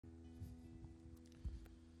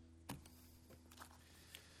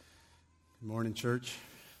Good morning, church.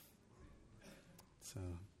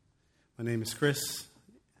 My name is Chris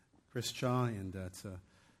Shaw, and it's a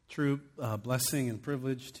true blessing and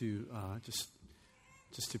privilege to just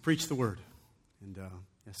to preach the word. And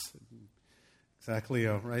yes, exactly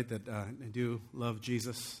right. That I do love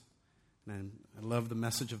Jesus, and I love the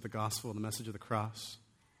message of the gospel, the message of the cross,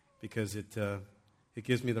 because it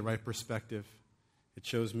gives me the right perspective. It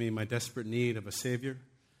shows me my desperate need of a Savior,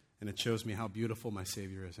 and it shows me how beautiful my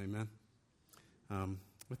Savior is. Amen.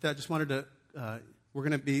 With that, just wanted to, we're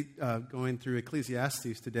going to be going through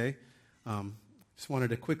Ecclesiastes today. Just wanted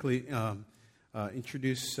to quickly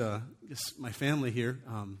introduce just my family here.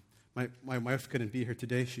 My wife couldn't be here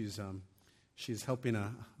today. She's helping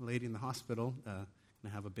a lady in the hospital to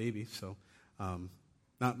have a baby. So,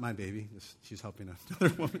 not my baby. She's helping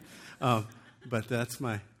another woman. But that's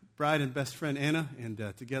my bride and best friend, Anna. And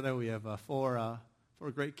together we have four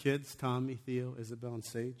great kids, Tommy, Theo, Isabel, and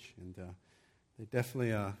Sage. And they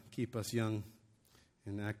definitely keep us young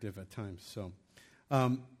and active at times. So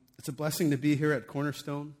it's a blessing to be here at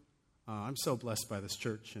Cornerstone. I'm so blessed by this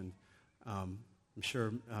church, and I'm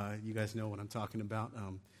sure you guys know what I'm talking about.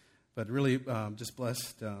 But really just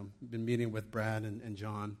blessed. Been meeting with Brad and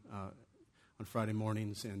John on Friday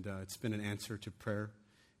mornings, and it's been an answer to prayer.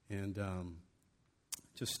 And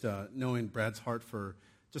just knowing Brad's heart for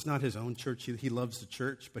just not his own church. He loves the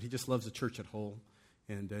church, but he just loves the church at whole.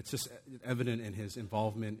 And it's just evident in his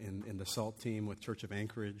involvement in the SALT team with Church of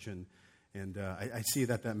Anchorage. And I see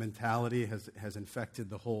that mentality has infected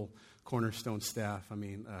the whole Cornerstone staff. I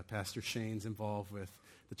mean, Pastor Shane's involved with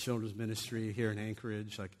the children's ministry here in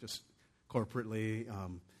Anchorage, like just corporately.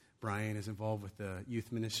 Brian is involved with the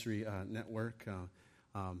youth ministry network.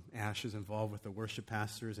 Ash is involved with the worship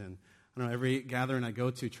pastors. And I don't know, every gathering I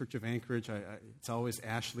go to, Church of Anchorage, it's always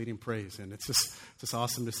Ash leading praise, and it's just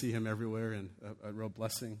awesome to see him everywhere, and a real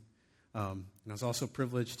blessing. And I was also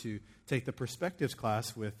privileged to take the Perspectives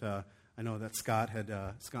class with, I know that Scott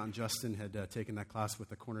and Justin had taken that class with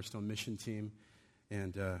the Cornerstone Mission Team,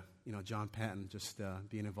 and John Patton just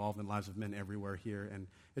being involved in the lives of men everywhere here, and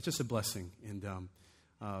it's just a blessing, and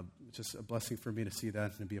just a blessing for me to see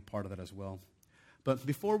that and to be a part of that as well. But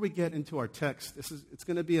before we get into our text, it's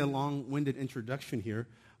going to be a long-winded introduction here,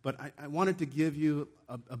 but I wanted to give you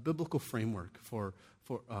a biblical framework for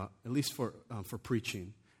at least for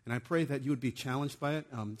preaching. And I pray that you would be challenged by it.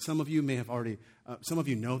 Some of you may have already, some of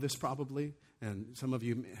you know this probably, and some of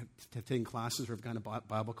you have taken classes or have gone to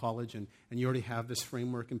Bible college, and you already have this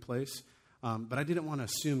framework in place. But I didn't want to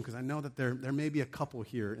assume, because I know that there may be a couple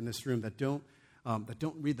here in this room that don't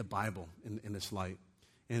read the Bible in this light.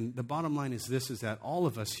 And the bottom line is this, is that all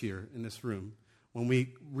of us here in this room, when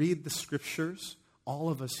we read the Scriptures, all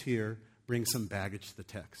of us here bring some baggage to the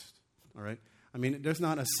text, all right? I mean, there's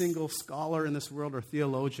not a single scholar in this world or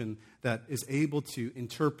theologian that is able to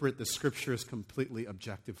interpret the Scriptures completely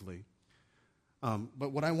objectively.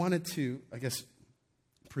 But what I wanted to, I guess,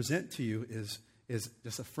 present to you is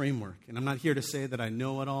just a framework. And I'm not here to say that I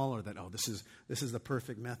know it all or that, this is the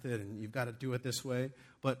perfect method and you've got to do it this way.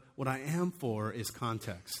 But what I am for is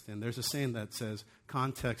context. And there's a saying that says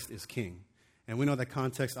context is king. And we know that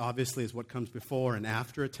context obviously is what comes before and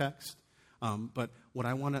after a text. But what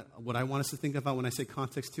I want us to think about when I say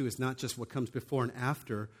context too is not just what comes before and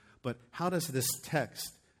after, but how does this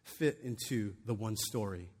text fit into the one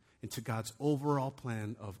story, into God's overall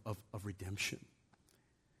plan of redemption.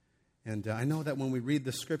 And I know that when we read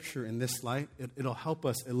the Scripture in this light, it'll help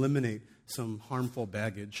us eliminate some harmful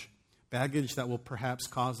baggage that will perhaps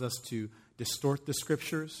cause us to distort the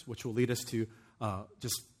Scriptures, which will lead us to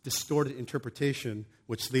just distorted interpretation,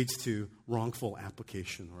 which leads to wrongful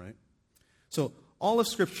application, all right? So all of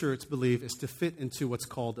Scripture, it's believed, is to fit into what's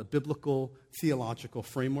called a biblical theological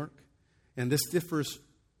framework. And this differs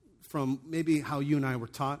from maybe how you and I were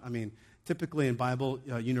taught. I mean, typically in Bible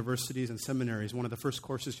universities and seminaries, one of the first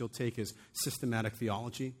courses you'll take is systematic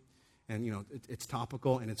theology. And, it's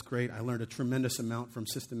topical and it's great. I learned a tremendous amount from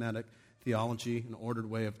systematic theology, an ordered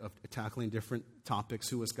way of tackling different topics.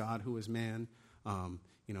 Who is God? Who is man?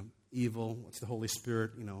 Evil. What's the Holy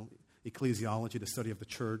Spirit? Ecclesiology, the study of the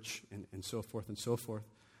church, and so forth and so forth.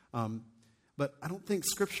 But I don't think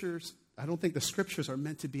the Scriptures are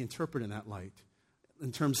meant to be interpreted in that light,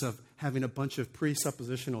 in terms of having a bunch of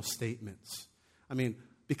presuppositional statements. I mean,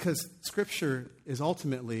 because Scripture is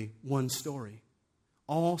ultimately one story.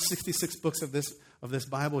 All 66 books of this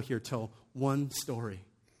Bible here tell one story.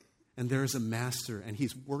 And there is a master, and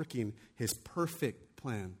he's working his perfect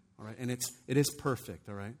plan, all right? And it is perfect,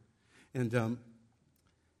 all right? And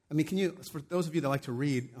I mean, for those of you that like to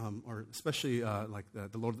read, or especially like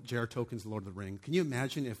the Lord, J.R. Tolkien's The Lord of the Ring, can you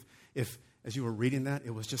imagine if as you were reading that,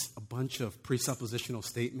 it was just a bunch of presuppositional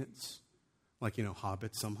statements? Like,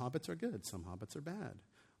 hobbits, some hobbits are good, some hobbits are bad.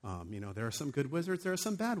 There are some good wizards, there are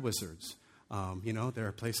some bad wizards. There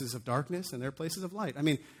are places of darkness and there are places of light. I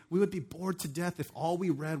mean, we would be bored to death if all we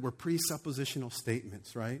read were presuppositional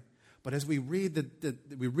statements, right? But as we read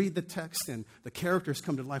the text and the characters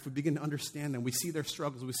come to life, we begin to understand them. We see their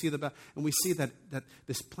struggles, we see and we see that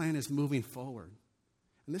this plan is moving forward.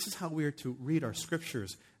 And this is how we are to read our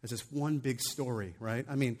scriptures, as this one big story, right?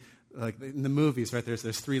 I mean, like in the movies, right? There's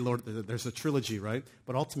there's a trilogy, right?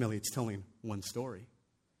 But ultimately, it's telling one story.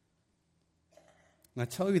 And I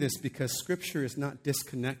tell you this because Scripture is not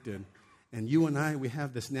disconnected, and you and I, we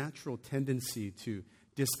have this natural tendency to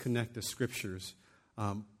disconnect the Scriptures.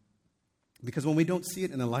 Because when we don't see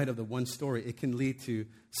it in the light of the one story, it can lead to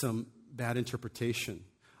some bad interpretation.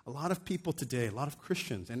 A lot of people today, a lot of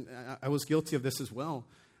Christians, and I was guilty of this as well,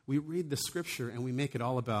 we read the Scripture and we make it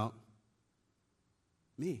all about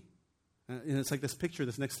me. And it's like this picture,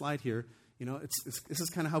 this next slide here, this is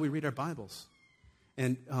kind of how we read our Bibles.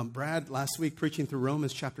 And Brad, last week, preaching through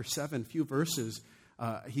Romans chapter 7, few verses,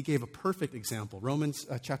 he gave a perfect example. Romans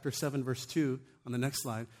chapter 7, verse 2, on the next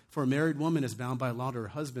slide. For a married woman is bound by law to her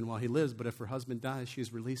husband while he lives, but if her husband dies, she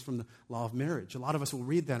is released from the law of marriage. A lot of us will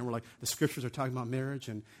read that and we're like, the Scriptures are talking about marriage,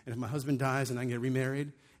 and if my husband dies and I can get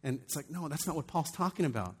remarried. And it's like, no, that's not what Paul's talking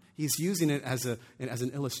about. He's using it as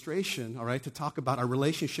an illustration, all right, to talk about our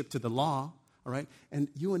relationship to the law, all right? And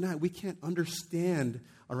you and I, we can't understand,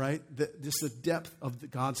 all right, the depth of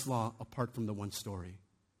God's law apart from the one story.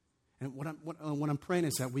 And what I'm praying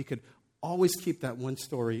is that we could always keep that one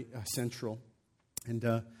story central. And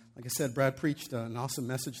like I said, Brad preached an awesome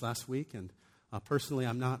message last week. And personally,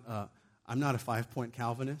 I'm not a 5-point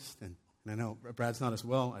Calvinist, and I know Brad's not as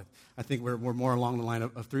well. I think we're more along the line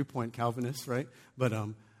of 3-point Calvinists, right? But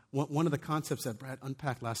one of the concepts that Brad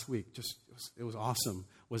unpacked last week, it was awesome,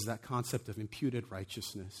 was that concept of imputed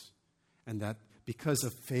righteousness, and that because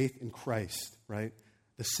of faith in Christ, right,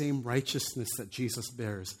 the same righteousness that Jesus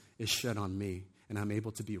bears is shed on me, and I'm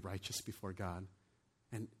able to be righteous before God.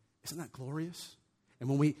 And isn't that glorious? And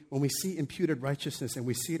when we see imputed righteousness and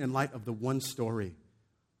we see it in light of the one story,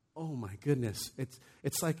 oh my goodness,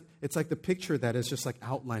 it's like the picture that is just like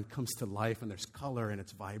outlined comes to life, and there's color and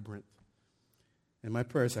it's vibrant. And my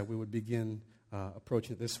prayer is that we would begin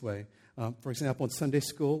approaching it this way. For example, in Sunday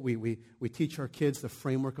school, we teach our kids the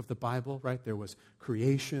framework of the Bible, right? There was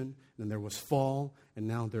creation, then there was fall, and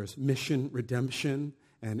now there's mission, redemption,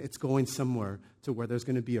 and it's going somewhere to where there's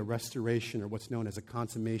going to be a restoration, or what's known as a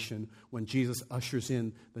consummation, when Jesus ushers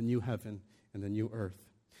in the new heaven and the new earth.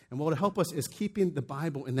 And what will help us is keeping the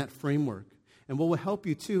Bible in that framework. And what will help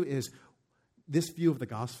you, too, is this view of the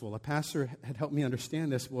gospel. A pastor had helped me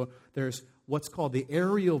understand this. Well, there's what's called the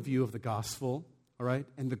aerial view of the gospel, all right,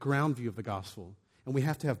 and the ground view of the gospel. And we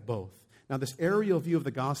have to have both. Now, this aerial view of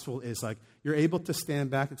the gospel is like you're able to stand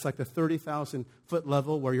back. It's like the 30,000-foot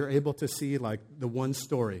level where you're able to see like the one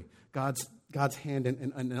story, God's hand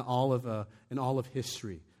in all of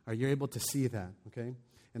history. Are you able to see that? Okay,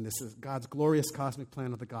 and this is God's glorious cosmic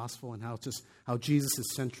plan of the gospel, and how Jesus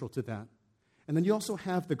is central to that. And then you also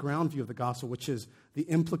have the ground view of the gospel, which is the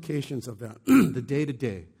implications of the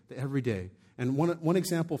day-to-day, the everyday. And one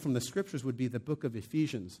example from the scriptures would be the book of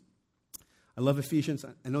Ephesians. I love Ephesians.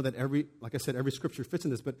 I know that every scripture fits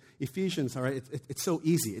in this, but Ephesians, all right, it's so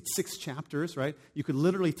easy. It's 6 chapters, right? You could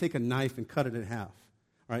literally take a knife and cut it in half,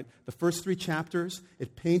 right? The first 3 chapters,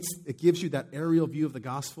 it gives you that aerial view of the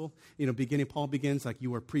gospel. Paul begins like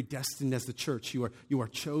you are predestined as the church. You are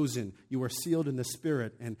chosen. You are sealed in the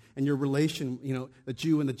Spirit, and your relation, the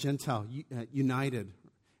Jew and the Gentile, united.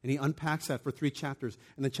 And he unpacks that for 3 chapters.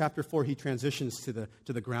 And then chapter 4, he transitions to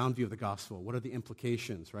the ground view of the gospel. What are the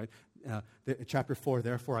implications, right? Chapter 4,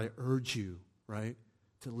 therefore I urge you, right,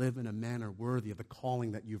 to live in a manner worthy of the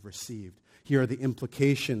calling that you've received. Here are the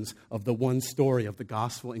implications of the one story of the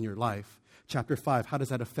gospel in your life. Chapter 5, how does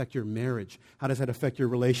that affect your marriage? How does that affect your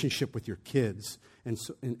relationship with your kids?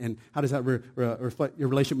 And how does that reflect your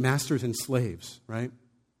relationship, masters and slaves, right?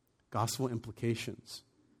 Gospel implications.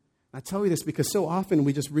 I tell you this because so often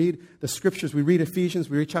we just read the scriptures, we read Ephesians,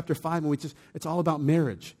 we read chapter 5, and it's all about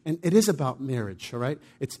marriage. And it is about marriage, all right?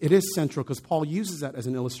 It is central because Paul uses that as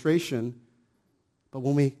an illustration. But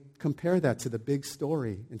when we compare that to the big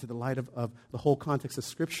story and to the light of the whole context of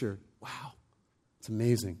Scripture, wow, it's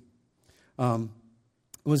amazing.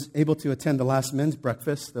 was able to attend the last men's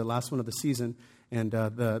breakfast, the last one of the season, and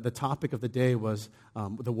the topic of the day was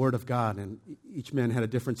the Word of God, and each man had a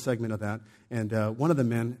different segment of that. And one of the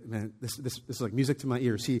men, man, this is like music to my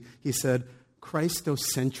ears. He said,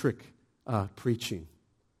 Christocentric preaching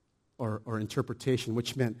or interpretation,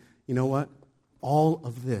 which meant, you know what? All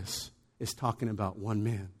of this is talking about one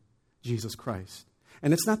man, Jesus Christ.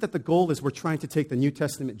 And it's not that the goal is we're trying to take the New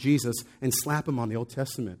Testament Jesus and slap him on the Old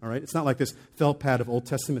Testament, all right? It's not like this felt pad of Old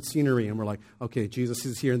Testament scenery and we're like, okay, Jesus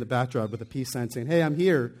is here in the backdrop with a peace sign saying, hey, I'm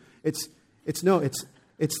here. It's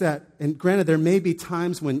that, and granted, there may be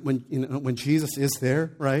times when Jesus is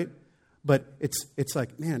there, right? But it's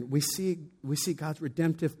like, man, we see God's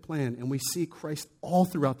redemptive plan and we see Christ all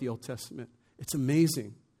throughout the Old Testament. It's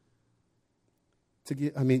amazing.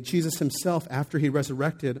 Jesus himself, after he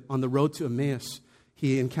resurrected on the road to Emmaus,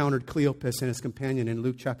 he encountered Cleopas and his companion in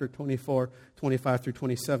Luke chapter 24, 25 through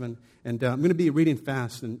 27. And I'm going to be reading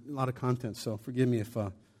fast and a lot of content, so forgive me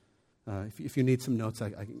if you need some notes, I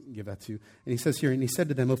can give that to you. And he says here, and he said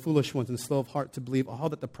to them, O foolish ones and slow of heart to believe all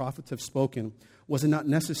that the prophets have spoken, was it not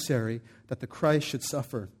necessary that the Christ should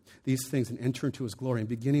suffer these things and enter into his glory? And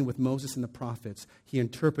beginning with Moses and the prophets, he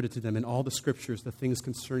interpreted to them in all the scriptures the things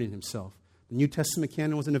concerning himself. The New Testament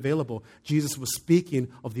canon wasn't available. Jesus was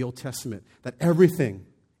speaking of the Old Testament, that everything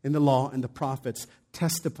in the law and the prophets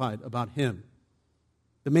testified about him.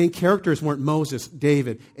 The main characters weren't Moses,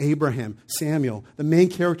 David, Abraham, Samuel. The main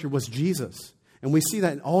character was Jesus. And we see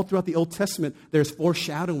that all throughout the Old Testament, there's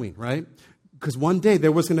foreshadowing, right? Because one day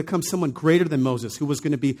there was going to come someone greater than Moses who was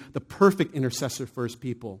going to be the perfect intercessor for his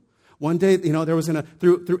people. One day, there was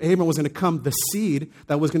through Abraham was going to come the seed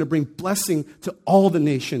that was going to bring blessing to all the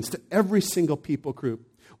nations, to every single people group.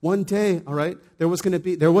 One day, all right, there was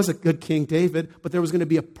a good king, David, but there was going to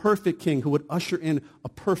be a perfect king who would usher in a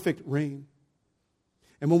perfect reign.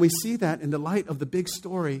 And when we see that in the light of the big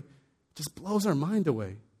story, it just blows our mind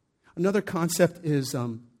away. Another concept is,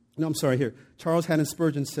 Charles Haddon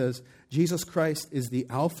Spurgeon says, Jesus Christ is the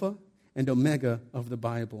Alpha and Omega of the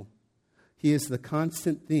Bible. He is the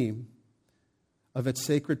constant theme of its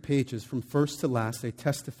sacred pages. From first to last, they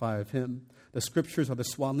testify of him. The scriptures are the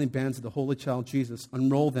swaddling bands of the Holy Child Jesus.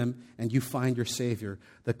 Unroll them, and you find your Savior.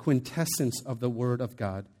 The quintessence of the Word of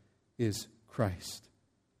God is Christ.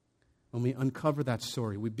 When we uncover that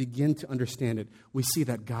story, we begin to understand it. We see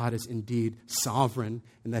that God is indeed sovereign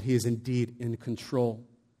and that he is indeed in control.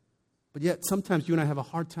 But yet, sometimes you and I have a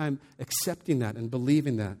hard time accepting that and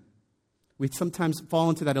believing that. We sometimes fall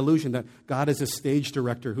into that illusion that God is a stage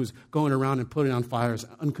director who's going around and putting on fires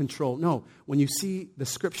uncontrolled. No, when you see the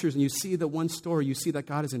scriptures and you see the one story, you see that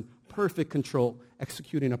God is in perfect control,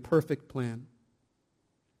 executing a perfect plan.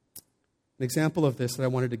 An example of this that I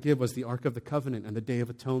wanted to give was the Ark of the Covenant and the Day of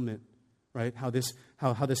Atonement, right? How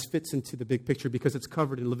this fits into the big picture because it's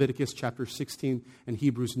covered in Leviticus chapter 16 and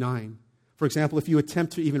Hebrews 9. For example, if you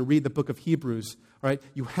attempt to even read the book of Hebrews, right,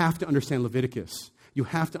 you have to understand Leviticus. You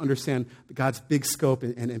have to understand God's big scope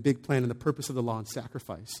and big plan and the purpose of the law and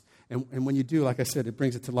sacrifice. And when you do, like I said, it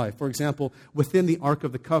brings it to life. For example, within the Ark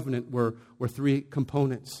of the Covenant were three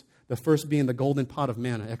components. The first being the golden pot of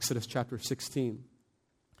manna, Exodus chapter 16.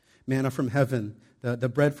 Manna from heaven, the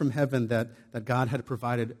bread from heaven that God had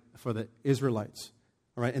provided for the Israelites.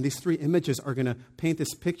 All right? And these three images are going to paint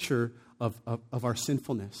this picture of our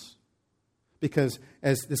sinfulness. Because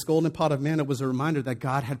as this golden pot of manna was a reminder that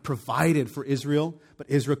God had provided for Israel, but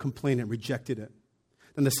Israel complained and rejected it.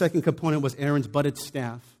 Then the second component was Aaron's budded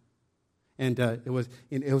staff. And it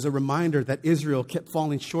was a reminder that Israel kept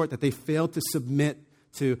falling short, that they failed to submit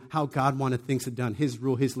to how God wanted things done, his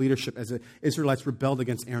rule, his leadership, as the Israelites rebelled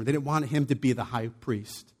against Aaron. They didn't want him to be the high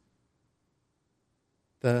priest.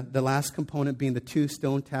 The last component being the 2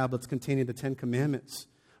 stone tablets containing the 10 Commandments.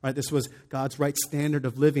 Right, this was God's right standard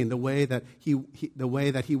of living, the way that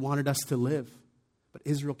he wanted us to live. But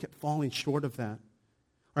Israel kept falling short of that.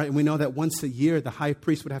 Right, and we know that once a year, the high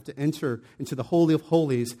priest would have to enter into the Holy of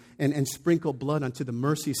Holies and sprinkle blood onto the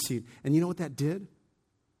mercy seat. And you know what that did?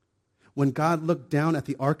 When God looked down at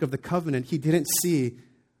the Ark of the Covenant, he didn't see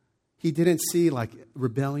like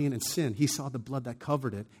rebellion and sin. He saw the blood that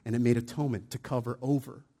covered it, and it made atonement to cover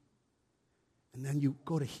over. And then you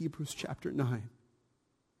go to Hebrews chapter 9.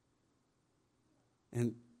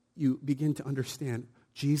 And you begin to understand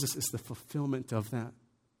Jesus is the fulfillment of that.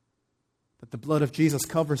 That the blood of Jesus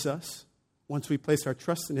covers us once we place our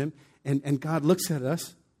trust in him. And God looks at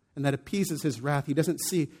us and that appeases his wrath. He doesn't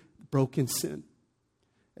see broken sin.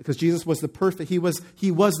 Because Jesus was the perfect, he was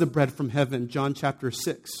the bread from heaven, John chapter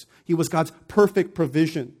 6. He was God's perfect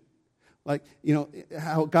provision. Like,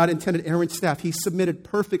 how God intended Aaron's staff. He submitted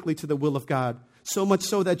perfectly to the will of God. So much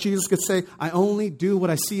so that Jesus could say, I only do what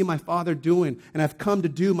I see my Father doing, and I've come to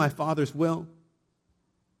do my Father's will.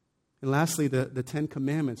 And lastly, the Ten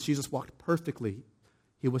Commandments. Jesus walked perfectly.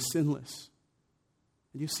 He was sinless.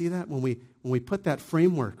 And you see that? When we put that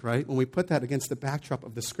framework, right? When we put that against the backdrop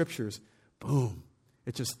of the Scriptures, boom,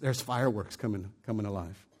 there's fireworks coming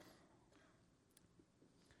alive.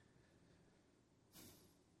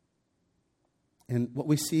 And what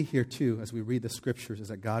we see here, too, as we read the Scriptures, is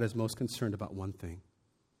that God is most concerned about one thing.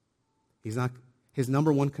 His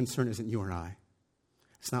number one concern isn't you or I.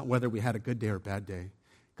 It's not whether we had a good day or a bad day.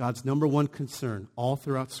 God's number one concern all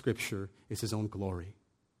throughout Scripture is His own glory.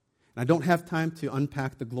 And I don't have time to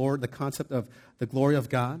unpack the concept of the glory of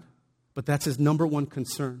God, but that's His number one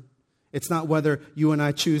concern. It's not whether you and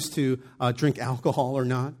I choose to drink alcohol or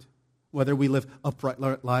not, whether we live upright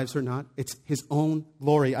lives or not. It's His own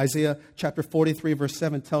glory. Isaiah chapter 43, verse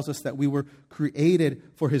 7 tells us that we were created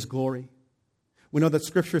for His glory. We know that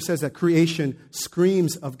Scripture says that creation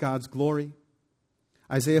screams of God's glory.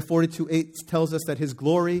 Isaiah 42:8 tells us that His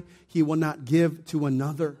glory He will not give to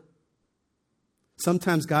another.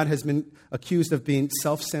 Sometimes God has been accused of being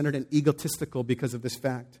self-centered and egotistical because of this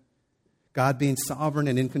fact. God being sovereign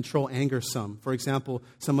and in control angers some. For example,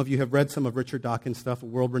 some of you have read some of Richard Dawkins' stuff, a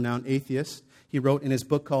world-renowned atheist. He wrote in his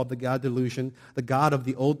book called The God Delusion, the God of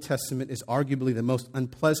the Old Testament is arguably the most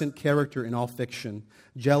unpleasant character in all fiction,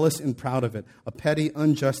 jealous and proud of it, a petty,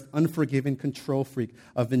 unjust, unforgiving control freak,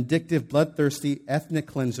 a vindictive, bloodthirsty ethnic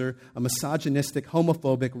cleanser, a misogynistic,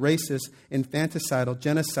 homophobic, racist, infanticidal,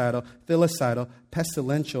 genocidal, filicidal,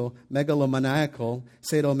 pestilential, megalomaniacal,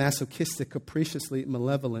 sadomasochistic, capriciously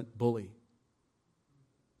malevolent bully.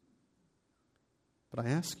 But I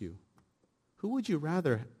ask you, who would you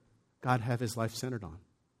rather God have His life centered on?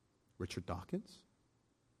 Richard Dawkins?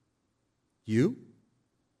 You?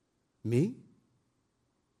 Me?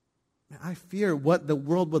 Man, I fear what the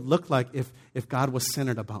world would look like if God was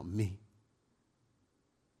centered about me.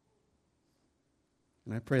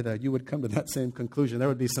 And I pray that you would come to that same conclusion. There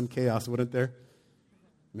would be some chaos, wouldn't there?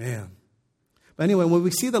 Man. But anyway, when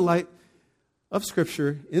we see the light of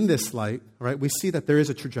Scripture in this light, right, we see that there is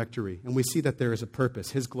a trajectory, and we see that there is a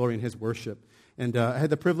purpose, His glory and His worship. And I had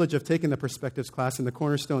the privilege of taking the Perspectives class, and the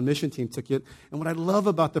Cornerstone Mission Team took it. And what I love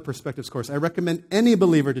about the Perspectives course, I recommend any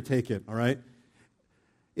believer to take it, all right,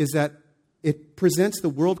 is that it presents the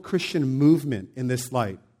world Christian movement in this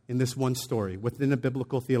light, in this one story, within a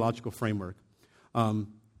biblical theological framework.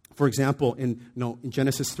 For example, in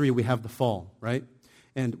Genesis 3, we have the fall, right?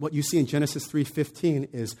 And what you see in Genesis 3:15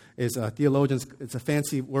 is theologians, it's a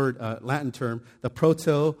fancy word, Latin term, the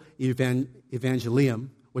proto-evangelium,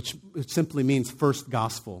 which simply means first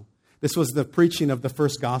gospel. This was the preaching of the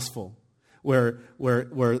first gospel, where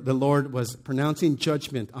the Lord was pronouncing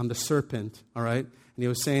judgment on the serpent, all right? And He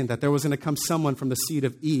was saying that there was going to come someone from the seed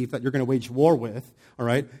of Eve that you're going to wage war with, all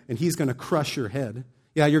right? And he's going to crush your head.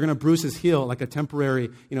 Yeah, you're going to bruise his heel like a temporary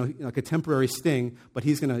sting, but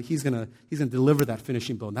he's going to deliver that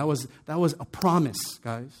finishing blow. And that was a promise,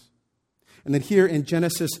 guys. And then here in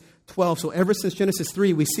Genesis 12, so ever since Genesis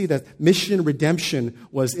 3, we see that mission redemption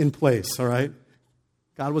was in place, all right?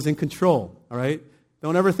 God was in control, all right?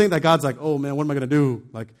 Don't ever think that God's like, oh man, what am I going to do?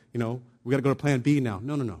 Like, we got to go to plan B now.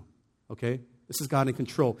 No, okay? This is God in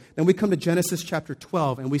control. Then we come to Genesis chapter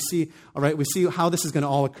 12, and we see how this is going to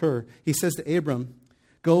all occur. He says to Abram,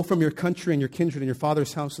 go from your country and your kindred and your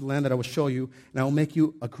father's house to the land that I will show you, and I will make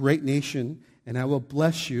you a great nation, and I will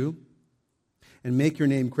bless you and make your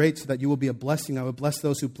name great so that you will be a blessing. I will bless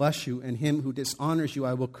those who bless you, and him who dishonors you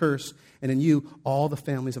I will curse, and in you all the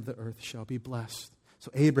families of the earth shall be blessed.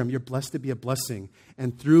 So Abram, you're blessed to be a blessing,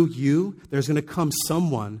 and through you there's going to come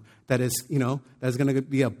someone that is going to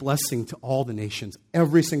be a blessing to all the nations,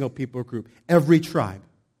 every single people group, every tribe.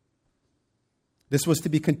 This was to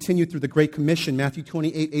be continued through the Great Commission, Matthew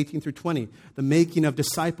 28:18-20, the making of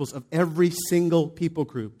disciples of every single people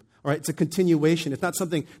group. All right, it's a continuation. It's not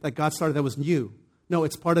something that God started that was new. No,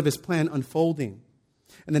 it's part of His plan unfolding.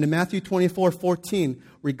 And then in Matthew 24:14,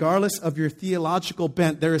 regardless of your theological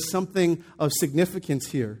bent, there is something of significance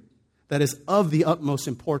here that is of the utmost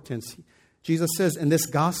importance. Jesus says, and this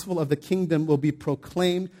gospel of the kingdom will be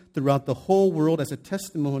proclaimed throughout the whole world as a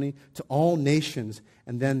testimony to all nations,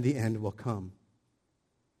 and then the end will come.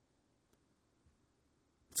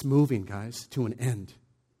 It's moving, guys, to an end.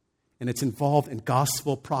 And it's involved in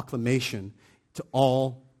gospel proclamation to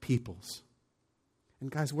all peoples. And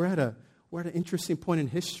guys, we're at an interesting point in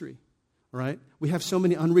history, right? We have so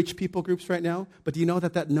many unreached people groups right now, but do you know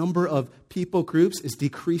that number of people groups is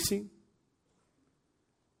decreasing?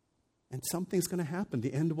 And something's going to happen.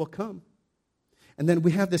 The end will come. And then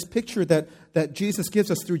we have this picture that Jesus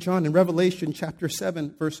gives us through John in Revelation chapter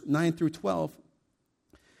 7, verse 9 through 12.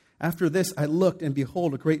 After this, I looked, and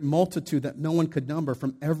behold, a great multitude that no one could number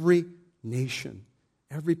from every nation.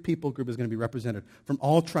 Every people group is going to be represented from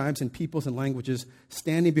all tribes and peoples and languages,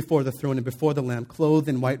 standing before the throne and before the Lamb, clothed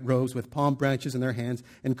in white robes with palm branches in their hands,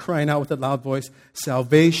 and crying out with a loud voice,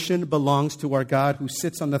 "Salvation belongs to our God who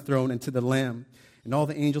sits on the throne and to the Lamb." And all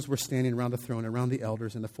the angels were standing around the throne, around the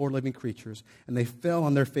elders and the four living creatures, and they fell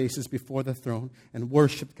on their faces before the throne and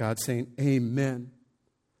worshiped God, saying, "Amen."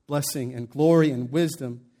 Blessing and glory and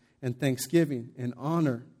wisdom and thanksgiving and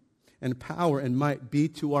honor and power and might be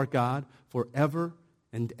to our God forever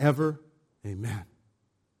and ever. Amen.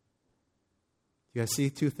 You guys see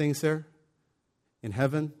two things there? In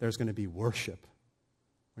heaven, there's going to be worship.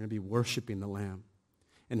 We're going to be worshiping the Lamb.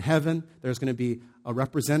 In heaven, there's going to be a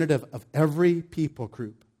representative of every people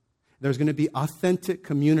group. There's going to be authentic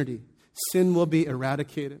community. Sin will be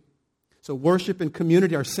eradicated. So worship and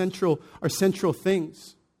community are central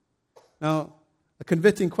things. Now, a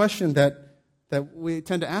convicting question that we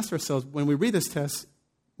tend to ask ourselves when we read this text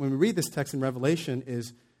in Revelation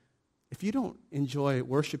is, if you don't enjoy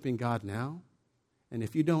worshiping God now, and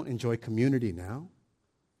if you don't enjoy community now,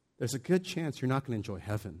 there's a good chance you're not going to enjoy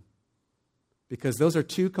heaven. Because those are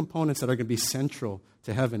two components that are going to be central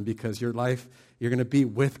to heaven, because your life, you're going to be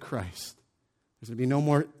with Christ. There's going to be no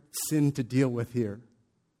more sin to deal with here.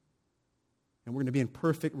 And we're going to be in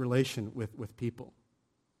perfect relation with people.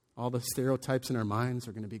 All the stereotypes in our minds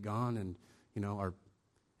are going to be gone, and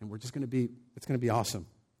we're just going to be, it's going to be awesome.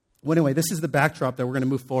 Well, anyway, this is the backdrop that we're going to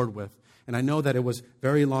move forward with. And I know that it was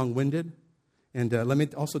very long-winded. And let me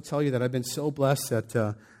also tell you that I've been so blessed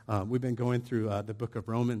that we've been going through the book of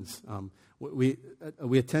Romans. We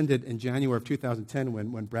attended in January of 2010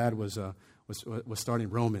 when Brad was starting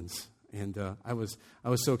Romans. And I was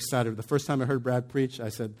so excited. The first time I heard Brad preach, I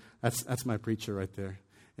said, that's my preacher right there.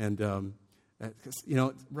 And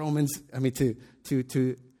Romans, I mean,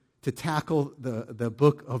 to tackle the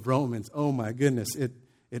book of Romans, oh my goodness,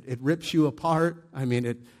 it rips you apart. I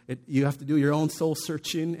mean, you have to do your own soul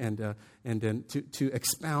searching and then to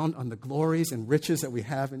expound on the glories and riches that we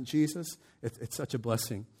have in Jesus. It's such a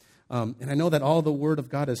blessing. And I know that all the Word of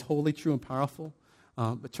God is holy, true, and powerful.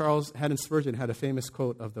 But Charles Haddon Spurgeon had a famous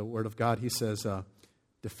quote of the Word of God. He says,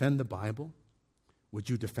 "Defend the Bible. Would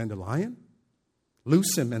you defend a lion?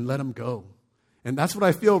 Loose him and let him go." And that's what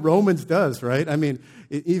I feel Romans does, right? I mean,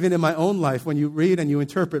 even in my own life, when you read and you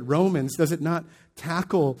interpret Romans, does it not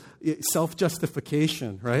tackle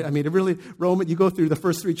self-justification, right? I mean, you go through the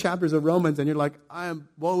first 3 chapters of Romans and you're like,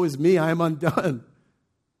 woe is me, I am undone.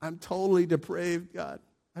 I'm totally depraved, God.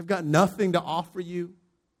 I've got nothing to offer you.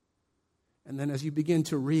 And then as you begin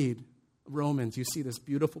to read Romans, you see this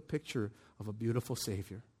beautiful picture of a beautiful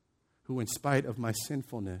Savior who, in spite of my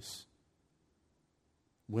sinfulness,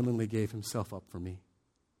 willingly gave himself up for me.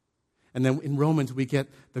 And then in Romans, we get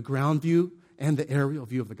the ground view and the aerial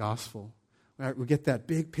view of the gospel. Right? We get that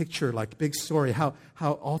big picture, like big story, how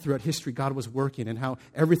all throughout history God was working and how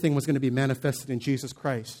everything was going to be manifested in Jesus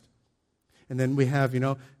Christ. And then we have,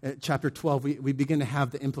 chapter 12, we begin to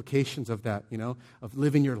have the implications of that, of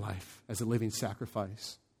living your life as a living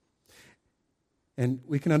sacrifice. And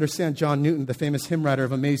we can understand John Newton, the famous hymn writer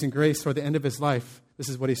of Amazing Grace, toward the end of his life. This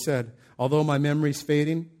is what he said: "Although my memory's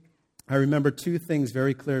fading, I remember 2 things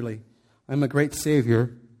very clearly. I'm a great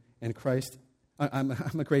Savior, and Christ. I'm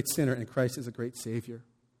a great sinner, and Christ is a great Savior."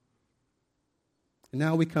 And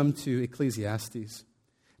now we come to Ecclesiastes.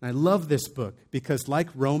 And I love this book because, like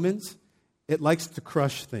Romans, it likes to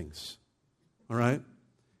crush things. All right?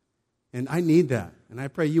 And I need that. And I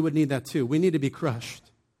pray you would need that too. We need to be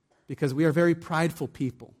crushed because we are very prideful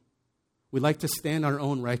people. We like to stand on our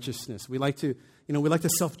own righteousness. We like to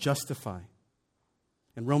self-justify.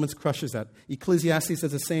 And Romans crushes that. Ecclesiastes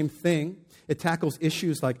does the same thing. It tackles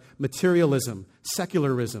issues like materialism,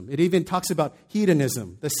 secularism. It even talks about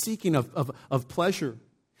hedonism, the seeking of pleasure.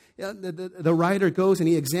 The writer goes and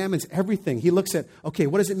he examines everything. He looks at, okay,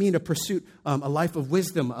 what does it mean to pursue a life of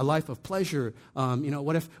wisdom, a life of pleasure?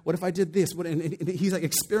 What if I did this? And he's like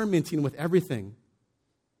experimenting with everything.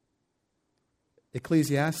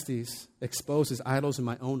 Ecclesiastes exposes idols in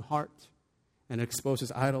my own heart and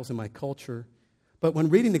exposes idols in my culture. But when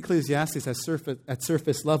reading Ecclesiastes at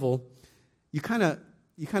surface level, you kind of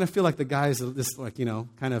feel like the guy is this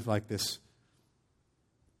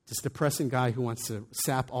depressing guy who wants to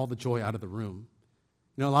sap all the joy out of the room.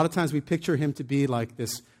 A lot of times we picture him to be like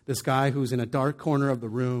this guy who's in a dark corner of the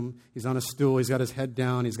room. He's on a stool. He's got his head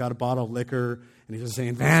down. He's got a bottle of liquor. And he's just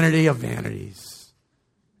saying, vanity of vanities.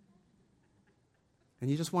 And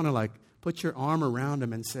you just want to put your arm around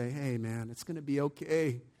him and say, hey, man, it's going to be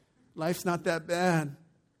okay. Life's not that bad.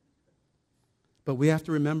 But we have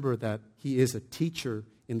to remember that he is a teacher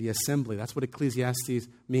in the assembly. That's what Ecclesiastes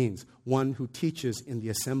means, one who teaches in the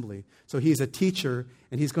assembly. So he's a teacher,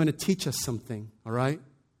 and he's going to teach us something, all right?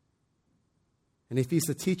 And if he's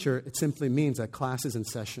a teacher, it simply means that class is in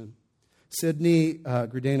session. Sidney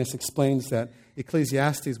Greidanus explains that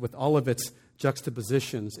Ecclesiastes, with all of its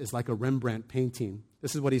juxtapositions, is like a Rembrandt painting.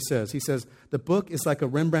 This is what he says. He says, the book is like a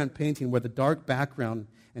Rembrandt painting where the dark background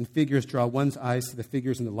and figures draw one's eyes to the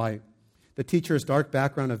figures in the light. The teacher's dark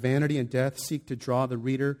background of vanity and death seek to draw the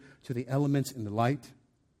reader to the elements in the light.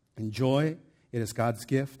 In joy, it is God's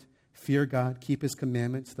gift. Fear God, keep his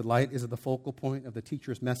commandments. The light is the focal point of the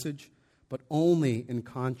teacher's message, but only in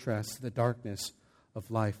contrast to the darkness of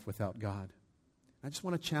life without God. I just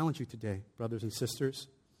want to challenge you today, brothers and sisters.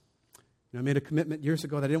 I made a commitment years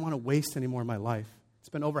ago that I didn't want to waste any more of my life.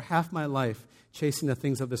 Spent over half my life chasing the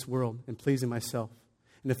things of this world and pleasing myself.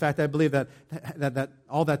 And in fact, I believe that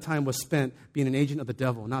all that time was spent being an agent of the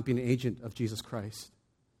devil, not being an agent of Jesus Christ.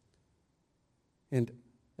 And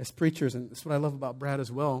as preachers, and that's what I love about Brad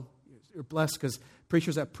as well, you're blessed because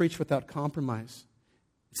preachers that preach without compromise.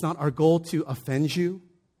 It's not our goal to offend you,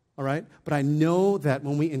 all right? But I know that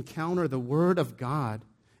when we encounter the Word of God,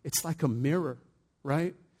 it's like a mirror,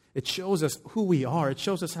 right? It shows us who we are. It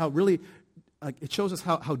shows us how dirty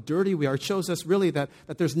we are. It shows us really that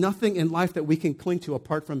there's nothing in life that we can cling to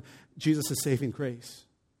apart from Jesus' saving grace.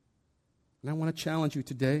 And I want to challenge you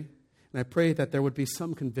today, and I pray that there would be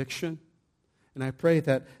some conviction. And I pray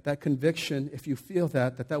that conviction, if you feel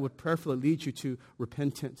that would prayerfully lead you to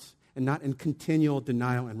repentance and not in continual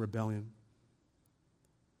denial and rebellion.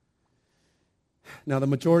 Now, the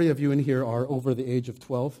majority of you in here are over the age of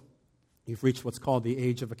 12. You've reached what's called the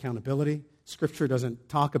age of accountability. Scripture doesn't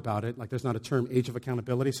talk about it, like there's not a term age of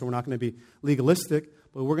accountability, so we're not going to be legalistic,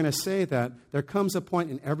 but we're going to say that there comes a point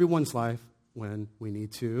in everyone's life when we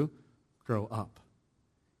need to grow up.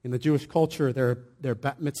 In the Jewish culture, there are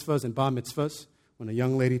bat mitzvahs and bar mitzvahs when a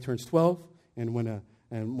young lady turns 12 and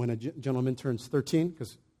when a gentleman turns 13,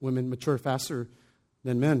 because women mature faster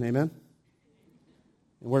than men, amen?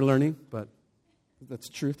 And we're learning, but that's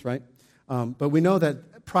truth, right? But we know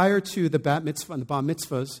that prior to the bat mitzvah and the bar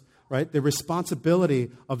mitzvahs, right, the responsibility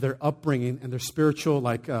of their upbringing and their spiritual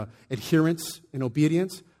adherence and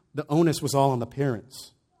obedience, the onus was all on the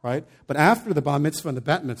parents, right? But after the bar mitzvah and the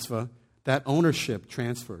bat mitzvah, that ownership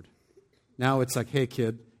transferred. Now it's like, hey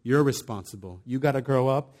kid, you're responsible. You got to grow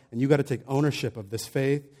up and you got to take ownership of this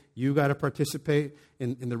faith. You got to participate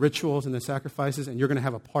in the rituals and the sacrifices, and you're going to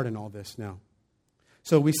have a part in all this now.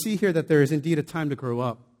 So we see here that there is indeed a time to grow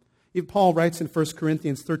up. Even Paul writes in 1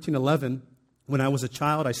 Corinthians 13:11, when I was a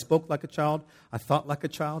child, I spoke like a child, I thought like a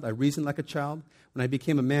child, I reasoned like a child. When I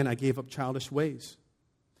became a man, I gave up childish ways.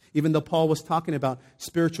 Even though Paul was talking about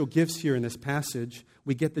spiritual gifts here in this passage,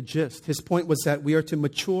 we get the gist. His point was that we are to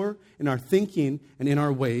mature in our thinking and in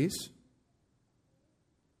our ways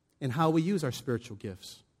and how we use our spiritual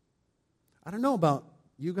gifts. I don't know about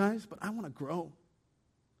you guys, but I want to grow.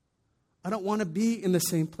 I don't want to be in the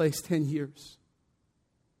same place 10 years.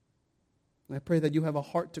 And I pray that you have a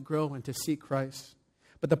heart to grow and to seek Christ.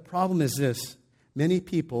 But the problem is this. Many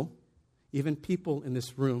people, even people in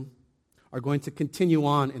this room, are going to continue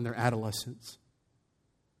on in their adolescence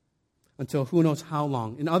until who knows how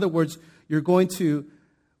long. In other words, you're going to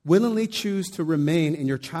willingly choose to remain in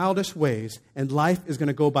your childish ways, and life is going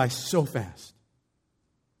to go by so fast.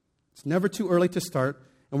 It's never too early to start,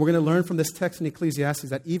 and we're going to learn from this text in Ecclesiastes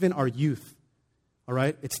that even our youth, all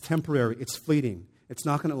right, it's temporary, it's fleeting. It's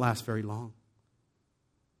not going to last very long.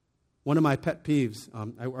 One of my pet peeves,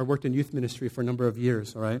 I worked in youth ministry for a number of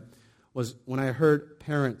years, all right, was when I heard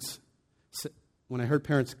parents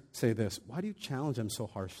say this, why do you challenge them so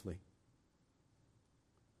harshly?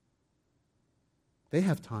 They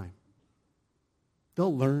have time.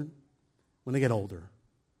 They'll learn when they get older.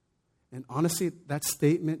 And honestly, that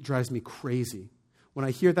statement drives me crazy. When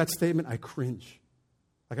I hear that statement, I cringe.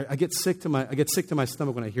 I get sick to my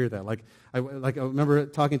stomach when I hear that. I remember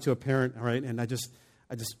talking to a parent, all right, and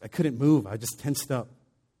I couldn't move. I just tensed up.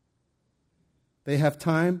 They have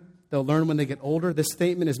time. They'll learn when they get older. This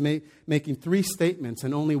statement is making 3 statements,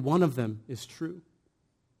 and only one of them is true.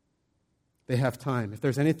 They have time. If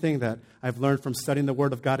there's anything that I've learned from studying the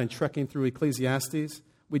Word of God and trekking through Ecclesiastes,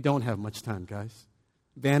 we don't have much time, guys.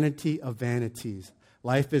 Vanity of vanities.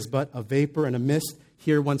 Life is but a vapor and a mist.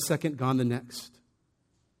 Here 1 second, gone the next.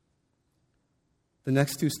 The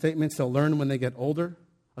next 2 statements they'll learn when they get older.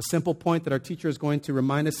 A simple point that our teacher is going to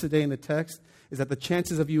remind us today in the text is that the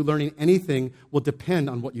chances of you learning anything will depend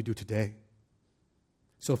on what you do today.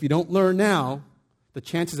 So if you don't learn now, the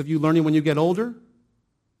chances of you learning when you get older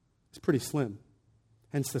is pretty slim.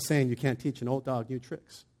 Hence the saying, you can't teach an old dog new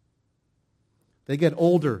tricks. They get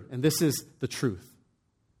older, and this is the truth.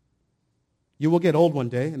 You will get old one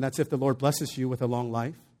day, and that's if the Lord blesses you with a long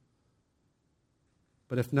life.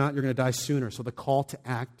 But if not, you're going to die sooner. So the call to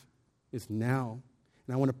act is now.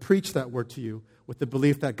 And I want to preach that word to you with the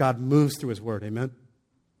belief that God moves through His word. Amen?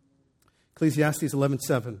 Ecclesiastes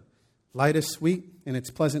 11:7. Light is sweet, and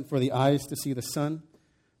it's pleasant for the eyes to see the sun.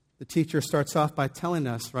 The teacher starts off by telling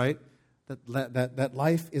us, right, that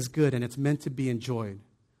life is good and it's meant to be enjoyed.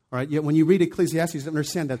 All right? Yet when you read Ecclesiastes, you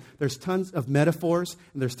understand that there's tons of metaphors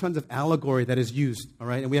and there's tons of allegory that is used. All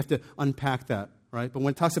right? And we have to unpack that. Right? But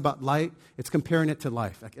when it talks about light, it's comparing it to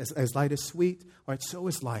life. Like as light is sweet, all right, so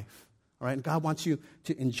is life. All right? And God wants you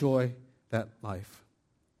to enjoy that life.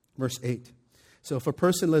 Verse 8. So if a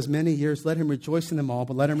person lives many years, let him rejoice in them all,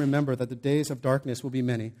 but let him remember that the days of darkness will be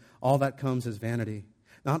many. All that comes is vanity.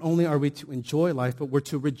 Not only are we to enjoy life, but we're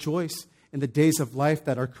to rejoice in the days of life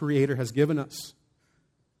that our Creator has given us.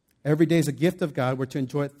 Every day is a gift of God. We're to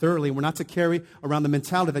enjoy it thoroughly. We're not to carry around the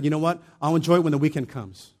mentality that, you know what, I'll enjoy it when the weekend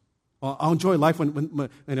comes. Or I'll enjoy life when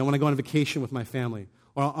I go on a vacation with my family.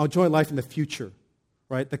 Or I'll enjoy life in the future.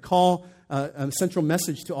 Right? The call, central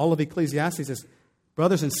message to all of Ecclesiastes is,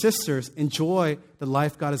 brothers and sisters, enjoy the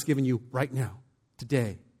life God has given you right now,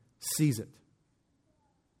 today. Seize it.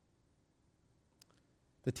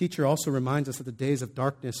 The teacher also reminds us that the days of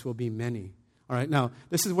darkness will be many. All right, now,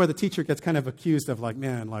 this is where the teacher gets kind of accused of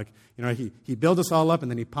he builds us all up and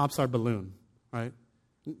then he pops our balloon, right?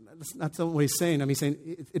 That's not what he's saying. I mean, he's saying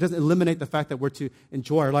it doesn't eliminate the fact that we're to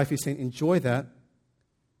enjoy our life. He's saying enjoy that.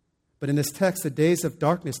 But in this text, the days of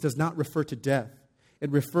darkness does not refer to death.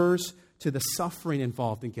 It refers to the suffering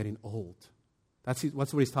involved in getting old. That's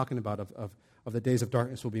what he's talking about, of the days of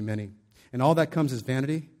darkness will be many. And all that comes is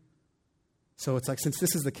vanity. So it's like, since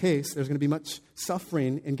this is the case, there's going to be much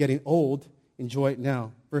suffering in getting old. Enjoy it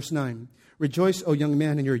now. Verse 9. Rejoice, O young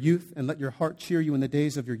man, in your youth, and let your heart cheer you in the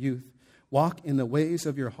days of your youth. Walk in the ways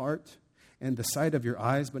of your heart and the sight of your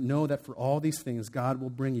eyes, but know that for all these things God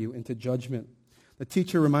will bring you into judgment. The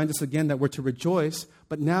teacher reminds us again that we're to rejoice,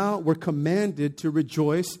 but now we're commanded to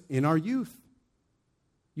rejoice in our youth.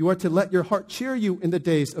 You are to let your heart cheer you in the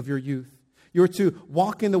days of your youth. You're to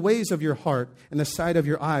walk in the ways of your heart and the sight of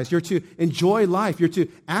your eyes. You're to enjoy life. You're to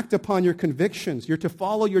act upon your convictions. You're to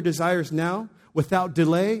follow your desires now without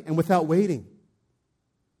delay and without waiting.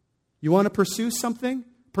 You want to pursue something?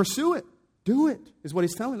 Pursue it. Do it, is what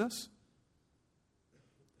he's telling us.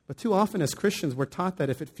 But too often as Christians, we're taught that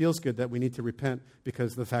if it feels good, that we need to repent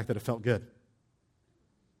because of the fact that it felt good.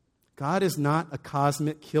 God is not a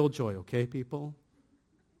cosmic killjoy, okay, people?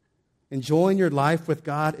 Enjoying your life with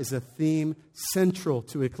God is a theme central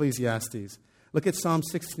to Ecclesiastes. Look at Psalm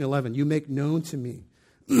 16:11. You make known to me.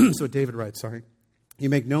 So David writes, You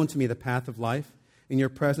make known to me the path of life. In your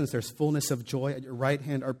presence there's fullness of joy. At your right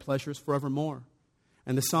hand are pleasures forevermore.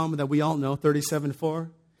 And the psalm that we all know, 37:4,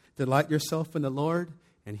 delight yourself in the Lord,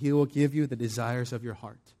 and He will give you the desires of your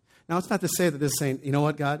heart. Now, it's not to say that this is saying, you know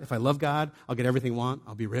what, God, if I love God, I'll get everything I want.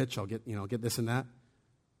 I'll be rich. I'll get this and that.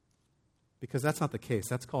 Because that's not the case.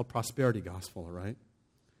 That's called prosperity gospel, all right?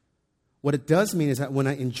 What it does mean is that when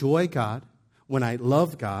I enjoy God, when I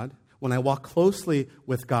love God, when I walk closely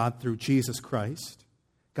with God through Jesus Christ,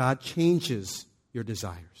 God changes your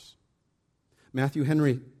desires. Matthew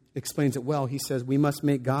Henry explains it well. He says, we must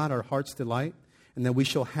make God our heart's delight, and then we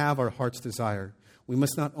shall have our heart's desire. We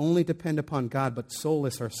must not only depend upon God, but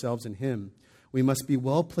solace ourselves in Him. We must be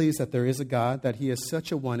well pleased that there is a God, that He is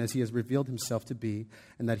such a one as He has revealed Himself to be,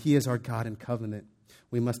 and that He is our God in covenant.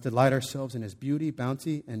 We must delight ourselves in His beauty,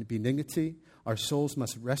 bounty, and benignity. Our souls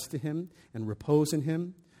must rest to Him and repose in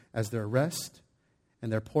Him as their rest and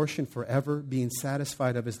their portion forever, being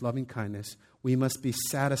satisfied of His loving kindness. We must be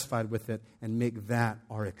satisfied with it and make that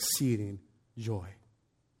our exceeding joy.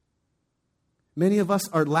 Many of us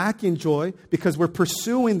are lacking joy because we're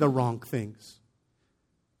pursuing the wrong things,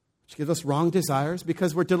 which gives us wrong desires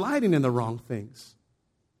because we're delighting in the wrong things.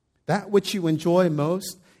 That which you enjoy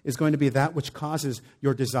most is going to be that which causes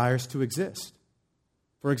your desires to exist.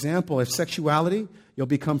 For example, if sexuality, you'll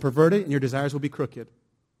become perverted and your desires will be crooked.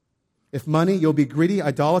 If money, you'll be greedy,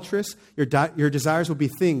 idolatrous. Your desires will be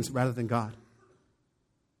things rather than God.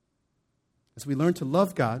 As we learn to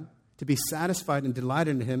love God, to be satisfied and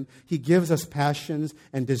delighted in Him, He gives us passions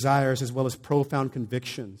and desires as well as profound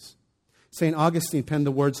convictions. St. Augustine penned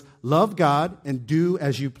the words, love God and do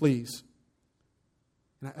as you please.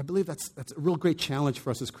 And I believe that's a real great challenge for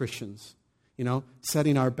us as Christians.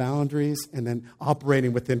 Setting our boundaries and then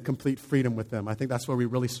operating within complete freedom with them. I think that's where we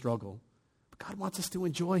really struggle. God wants us to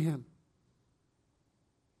enjoy him.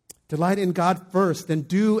 Delight in God first, then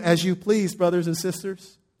do as you please, brothers and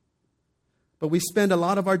sisters. But we spend a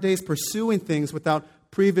lot of our days pursuing things without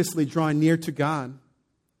previously drawing near to God.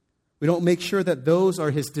 We don't make sure that those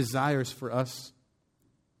are his desires for us.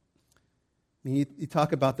 I mean, you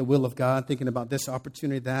talk about the will of God, thinking about this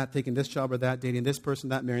opportunity, that, taking this job or that, dating this person,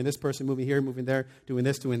 that, marrying this person, moving here, moving there, doing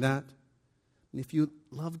this, doing that. And if you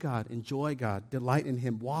love God, enjoy God, delight in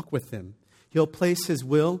him, walk with him, he'll place his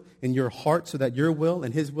will in your heart so that your will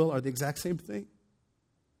and his will are the exact same thing.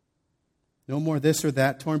 No more this or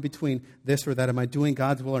that, torn between this or that. Am I doing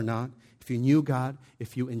God's will or not? If you knew God,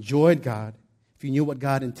 if you enjoyed God, if you knew what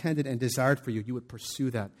God intended and desired for you, you would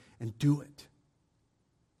pursue that and do it.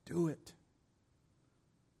 Do it.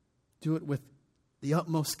 Do it with the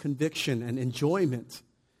utmost conviction and enjoyment.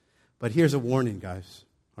 But here's a warning, guys.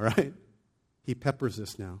 All right? He peppers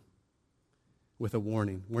us now with a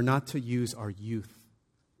warning. We're not to use our youth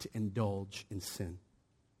to indulge in sin.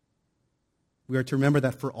 We are to remember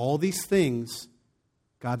that for all these things,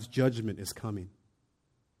 God's judgment is coming.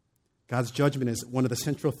 God's judgment is one of the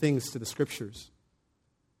central things to the Scriptures.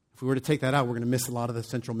 If we were to take that out, we're going to miss a lot of the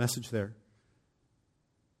central message there.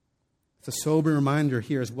 It's a sober reminder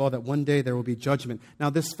here as well that one day there will be judgment. Now,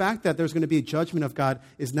 this fact that there's going to be a judgment of God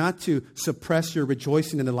is not to suppress your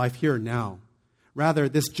rejoicing in the life here and now. Rather,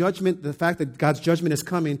 this judgment, the fact that God's judgment is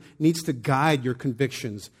coming, needs to guide your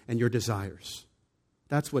convictions and your desires.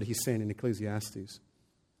 That's what he's saying in Ecclesiastes.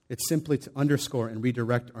 It's simply to underscore and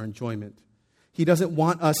redirect our enjoyment. He doesn't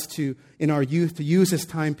want us to, in our youth, to use this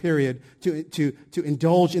time period to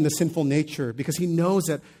indulge in the sinful nature because he knows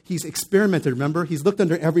that he's experimented, remember? He's looked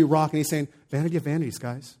under every rock and he's saying, vanity of vanities,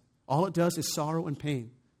 guys. All it does is sorrow and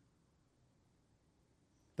pain.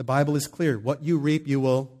 The Bible is clear. What you reap, you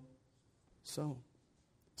will sow.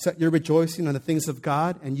 Set your rejoicing on the things of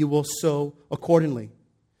God and you will sow accordingly.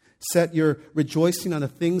 Set your rejoicing on the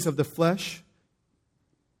things of the flesh,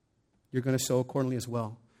 you're going to sow accordingly as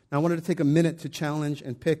well. Now, I wanted to take a minute to challenge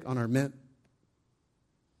and pick on our men.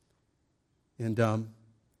 And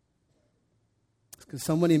because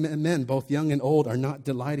so many men, both young and old, are not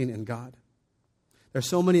delighting in God. There are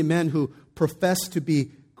so many men who profess to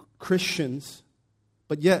be Christians,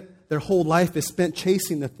 but yet their whole life is spent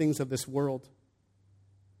chasing the things of this world.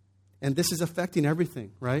 And this is affecting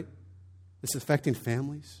everything, right? This is affecting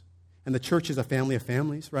families. And the church is a family of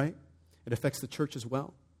families, right? It affects the church as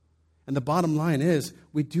well. And the bottom line is,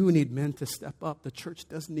 we do need men to step up. The church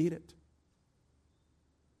does need it.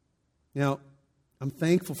 Now, I'm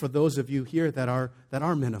thankful for those of you here that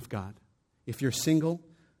are men of God. If you're single,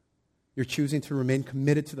 you're choosing to remain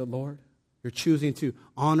committed to the Lord. You're choosing to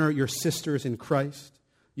honor your sisters in Christ.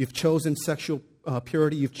 You've chosen sexual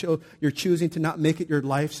purity. You're choosing to not make it your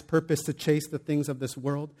life's purpose to chase the things of this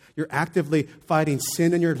world. You're actively fighting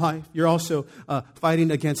sin in your life. You're also fighting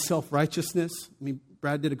against self-righteousness. I mean,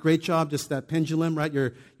 Brad did a great job, just that pendulum, right?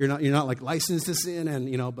 You're not like licensed to sin,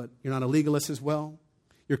 but you're not a legalist as well.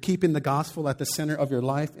 You're keeping the gospel at the center of your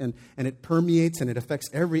life, and it permeates and it affects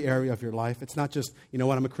every area of your life. It's not just,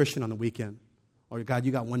 I'm a Christian on the weekend, or God,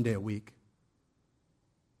 you got one day a week.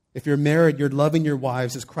 If you're married, you're loving your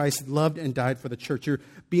wives as Christ loved and died for the church. You're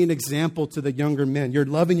being an example to the younger men. You're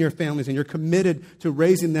loving your families, and you're committed to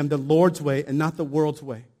raising them the Lord's way and not the world's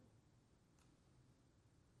way.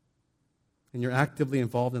 And you're actively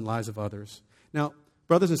involved in the lives of others. Now,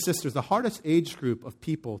 brothers and sisters, the hardest age group of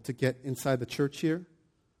people to get inside the church here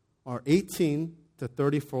are 18 to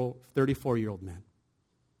 34-year-old men.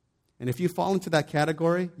 And if you fall into that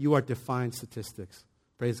category, you are defying statistics.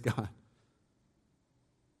 Praise God.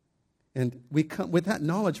 And we come with that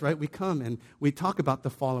knowledge, right? We come and we talk about the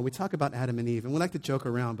fall, and we talk about Adam and Eve, and we like to joke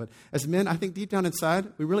around. But as men, I think deep down inside,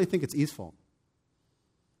 we really think it's Eve's fault.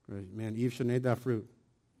 Right? Man, Eve shouldn't have ate that fruit.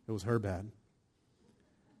 It was her bad.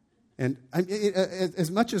 And as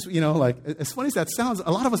much as, as funny as that sounds,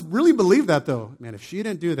 a lot of us really believe that, though. Man, if she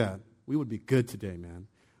didn't do that, we would be good today, man.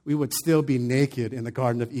 We would still be naked in the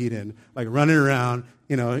Garden of Eden, like running around,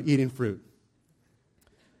 eating fruit.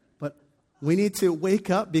 But we need to wake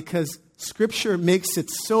up because Scripture makes it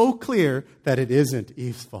so clear that it isn't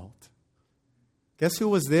Eve's fault. Guess who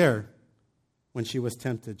was there when she was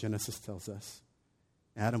tempted? Genesis tells us.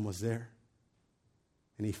 Adam was there,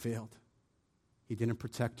 and he failed. He didn't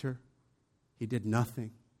protect her. He did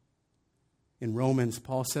nothing. In Romans,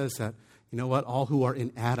 Paul says that, all who are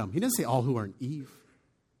in Adam. He doesn't say all who are in Eve.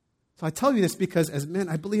 So I tell you this because as men,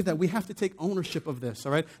 I believe that we have to take ownership of this,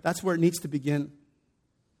 all right? That's where it needs to begin.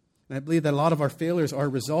 And I believe that a lot of our failures are a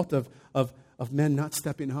result of men not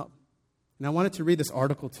stepping up. And I wanted to read this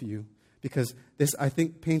article to you Because this, I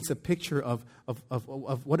think, paints a picture of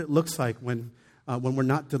what it looks like when we're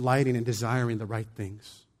not delighting and desiring the right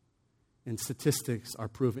things. And statistics are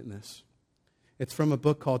proving this. It's from a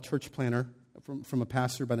book called Church Planner, from a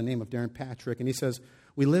pastor by the name of Darren Patrick. And he says,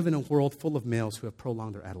 we live in a world full of males who have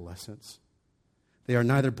prolonged their adolescence. They are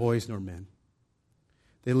neither boys nor men.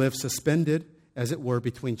 They live suspended, as it were,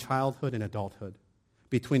 between childhood and adulthood,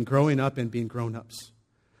 between growing up and being grown-ups.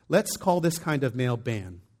 Let's call this kind of male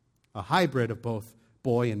Ban, a hybrid of both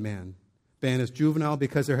boy and man. Ban is juvenile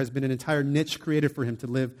because there has been an entire niche created for him to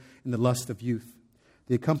live in the lust of youth.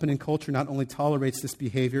 The accompanying culture not only tolerates this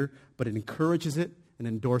behavior, but it encourages it and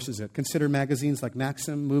endorses it. Consider magazines like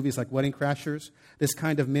Maxim, movies like Wedding Crashers. This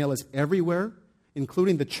kind of male is everywhere,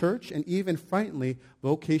 including the church and even, frighteningly,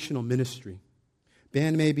 vocational ministry.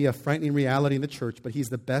 Ban may be a frightening reality in the church, but he's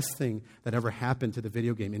the best thing that ever happened to the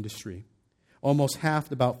video game industry. Almost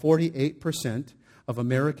half, about 48% of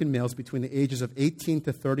American males between the ages of 18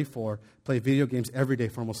 to 34 play video games every day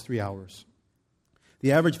for almost 3 hours.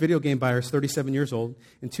 The average video game buyer is 37 years old.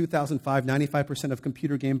 In 2005, 95% of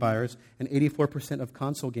computer game buyers and 84% of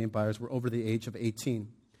console game buyers were over the age of 18.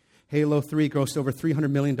 Halo 3 grossed over $300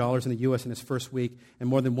 million in the U.S. in its first week, and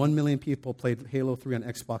more than 1 million people played Halo 3 on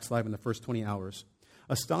Xbox Live in the first 20 hours.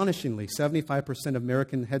 Astonishingly, 75% of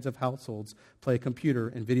American heads of households play computer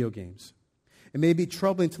and video games. It may be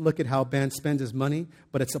troubling to look at how Ban spends his money,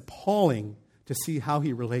 but it's appalling to see how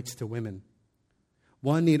he relates to women.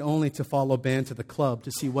 One need only to follow Ban to the club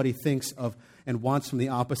to see what he thinks of and wants from the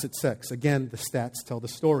opposite sex. Again, the stats tell the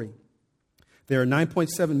story. There are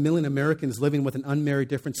 9.7 million Americans living with an unmarried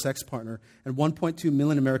different sex partner and 1.2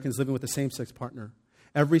 million Americans living with a same-sex partner.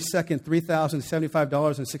 Every second,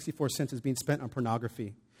 $3,075.64 is being spent on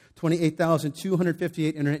pornography.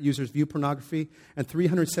 28,258 internet users view pornography, and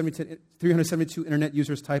 372 internet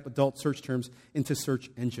users type adult search terms into search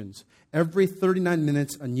engines. Every 39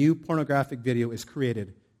 minutes, a new pornographic video is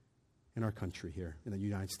created in our country here in the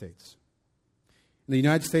United States. In the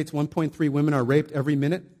United States, 1.3 women are raped every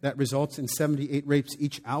minute. That results in 78 rapes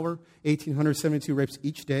each hour, 1,872 rapes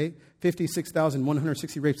each day,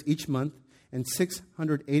 56,160 rapes each month, and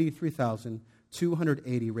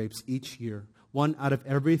 683,280 rapes each year. 1 out of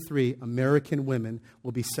every 3 American women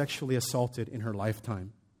will be sexually assaulted in her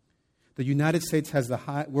lifetime. The United States has the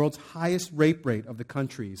world's highest rape rate of the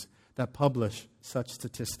countries that publish such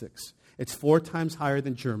statistics. It's 4 times higher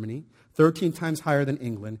than Germany, 13 times higher than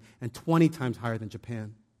England, and 20 times higher than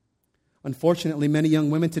Japan. Unfortunately, many young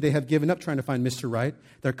women today have given up trying to find Mr. Right.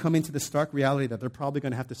 They're coming to the stark reality that they're probably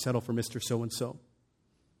going to have to settle for Mr. So-and-so.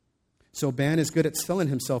 So Ban is good at selling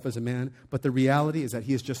himself as a man, but the reality is that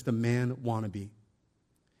he is just a man wannabe.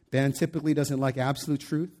 Ban typically doesn't like absolute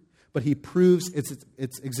truth, but he proves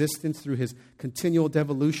its existence through his continual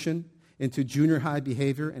devolution into junior high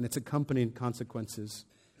behavior and its accompanying consequences.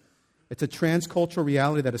 It's a transcultural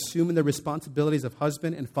reality that assuming the responsibilities of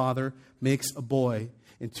husband and father makes a boy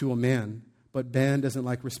into a man, but Ban doesn't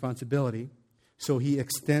like responsibility, so he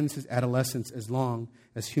extends his adolescence as long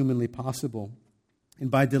as humanly possible. And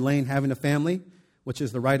by delaying having a family, which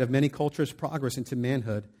is the right of many cultures' progress into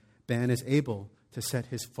manhood, Ban is able to set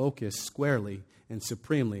his focus squarely and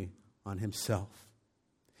supremely on himself.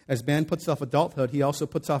 As Ban puts off adulthood, he also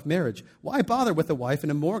puts off marriage. Why bother with a wife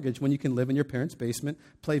and a mortgage when you can live in your parents' basement,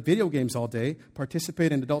 play video games all day,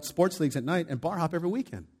 participate in adult sports leagues at night, and bar hop every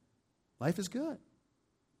weekend? Life is good.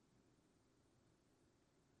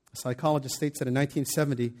 A psychologist states that in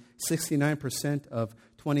 1970, 69% of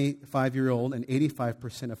 25-year-old and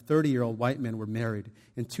 85% of 30-year-old white men were married.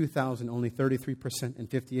 In 2000, only 33% and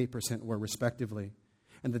 58% were, respectively.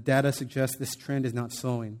 And the data suggests this trend is not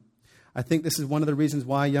slowing. I think this is one of the reasons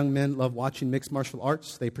why young men love watching mixed martial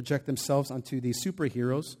arts. They project themselves onto these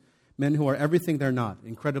superheroes, men who are everything they're not,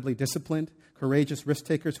 incredibly disciplined, courageous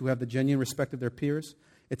risk-takers who have the genuine respect of their peers.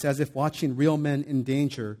 It's as if watching real men in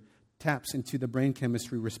danger taps into the brain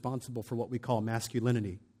chemistry responsible for what we call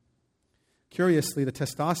masculinity. Curiously, the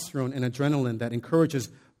testosterone and adrenaline that encourages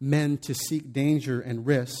men to seek danger and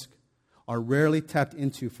risk are rarely tapped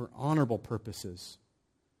into for honorable purposes,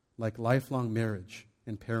 like lifelong marriage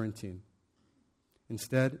and parenting.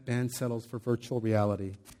 Instead, Ban settles for virtual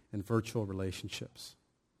reality and virtual relationships.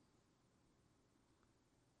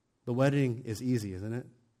 The wedding is easy, isn't it?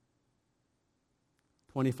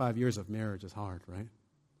 25 years of marriage is hard, right?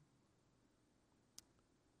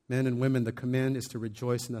 Men and women, the command is to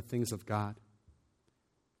rejoice in the things of God,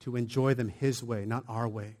 to enjoy them His way, not our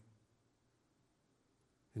way.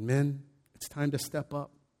 And men, it's time to step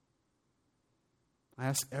up. I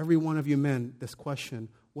ask every one of you men this question: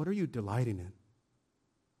 what are you delighting in?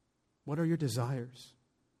 What are your desires?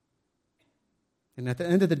 And at the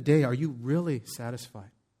end of the day, are you really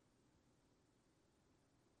satisfied?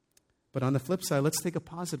 But on the flip side, let's take a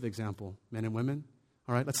positive example, men and women.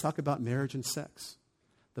 All right, let's talk about marriage and sex.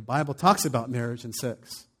 The Bible talks about marriage and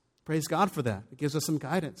sex. Praise God for that. It gives us some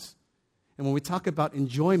guidance. And when we talk about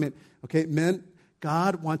enjoyment, okay, men,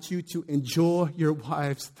 God wants you to enjoy your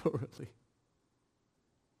wives thoroughly.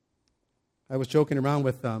 I was joking around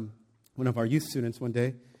with one of our youth students one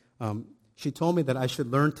day. She told me that I should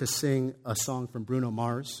learn to sing a song from Bruno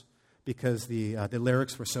Mars because the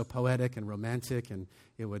lyrics were so poetic and romantic, and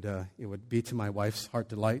it would be to my wife's heart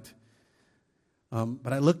delight.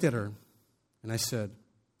 But I looked at her and I said,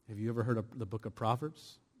 have you ever heard of the book of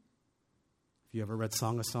Proverbs? Have you ever read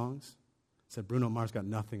Song of Songs? I said, Bruno Mars got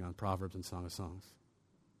nothing on Proverbs and Song of Songs.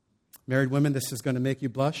 Married women, this is going to make you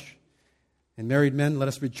blush. And married men, let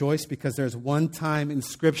us rejoice because there's one time in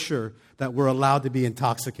Scripture that we're allowed to be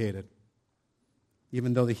intoxicated,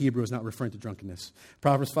 even though the Hebrew is not referring to drunkenness.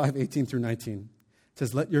 Proverbs 5:18 through 19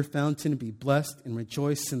 says, let your fountain be blessed and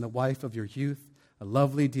rejoice in the wife of your youth, a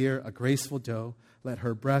lovely deer, a graceful doe. Let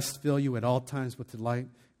her breast fill you at all times with delight.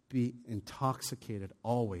 Be intoxicated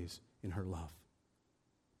always in her love.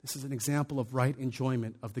 This is an example of right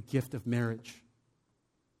enjoyment of the gift of marriage.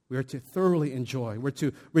 We are to thoroughly enjoy. We're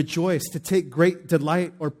to rejoice, to take great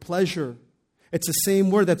delight or pleasure. It's the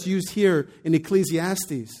same word that's used here in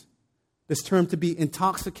Ecclesiastes. This term to be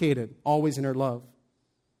intoxicated, always in her love.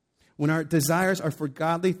 When our desires are for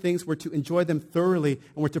godly things, we're to enjoy them thoroughly,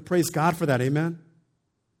 and we're to praise God for that. Amen?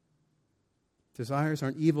 Desires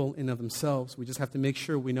aren't evil in of themselves. We just have to make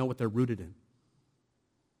sure we know what they're rooted in.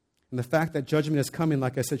 And the fact that judgment is coming,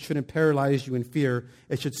 like I said, shouldn't paralyze you in fear.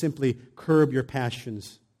 It should simply curb your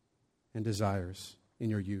passions and desires in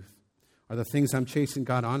your youth. Are the things I'm chasing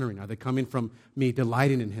God honoring? Are they coming from me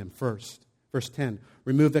delighting in Him first? Verse 10,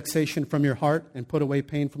 remove vexation from your heart and put away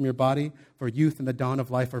pain from your body, for youth and the dawn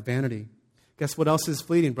of life are vanity. Guess what else is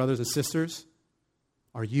fleeting, brothers and sisters?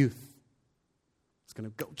 Our youth. It's going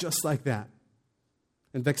to go just like that.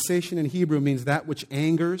 And vexation in Hebrew means that which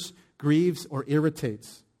angers, grieves, or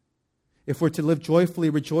irritates. If we're to live joyfully,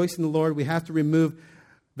 rejoice in the Lord, we have to remove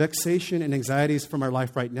vexation and anxieties from our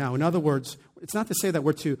life right now. In other words, it's not to say that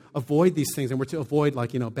we're to avoid these things and we're to avoid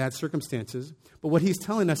bad circumstances. But what he's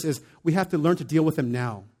telling us is we have to learn to deal with them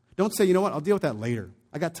now. Don't say, you know what, I'll deal with that later.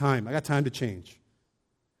 I got time to change.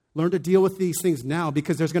 Learn to deal with these things now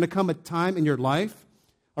because there's going to come a time in your life,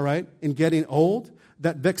 all right, in getting old,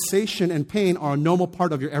 that vexation and pain are a normal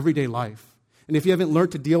part of your everyday life. And if you haven't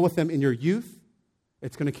learned to deal with them in your youth,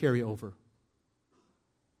 it's going to carry over.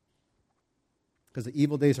 Because the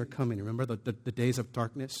evil days are coming. Remember the days of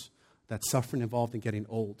darkness, that suffering involved in getting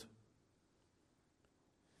old.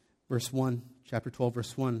 Verse 1, chapter 12,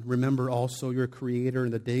 verse 1. Remember also your Creator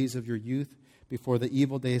in the days of your youth, before the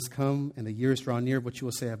evil days come and the years draw near, which you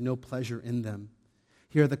will say, I have no pleasure in them.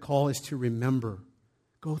 Here the call is to remember.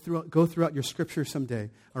 Go throughout your scripture someday,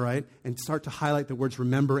 all right, and start to highlight the words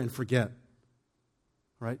remember and forget.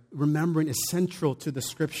 All right? Remembering is central to the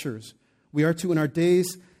scriptures. We are to, in our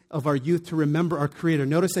days of our youth, to remember our Creator.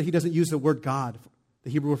 Notice that he doesn't use the word God. The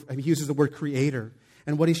Hebrew, he uses the word Creator.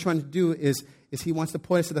 And what he's trying to do is he wants to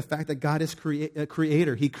point us to the fact that God is a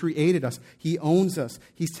Creator. He created us. He owns us.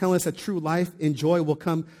 He's telling us that true life and joy will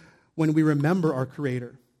come when we remember our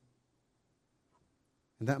Creator.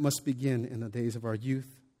 And that must begin in the days of our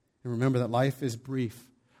youth. And remember that life is brief.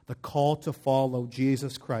 The call to follow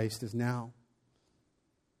Jesus Christ is now.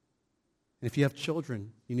 And if you have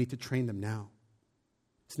children, you need to train them now.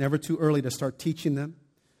 It's never too early to start teaching them.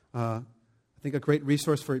 I think a great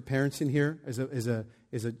resource for parents in here is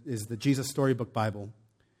the Jesus Storybook Bible.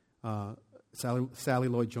 Sally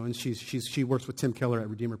Lloyd-Jones, she works with Tim Keller at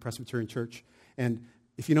Redeemer Presbyterian Church. And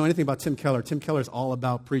if you know anything about Tim Keller is all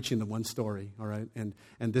about preaching the one story, all right? And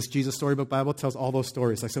this Jesus Storybook Bible tells all those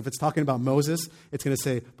stories. Like, so if it's talking about Moses, it's going to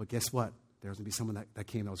say, but guess what? There's going to be someone that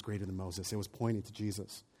came that was greater than Moses. It was pointing to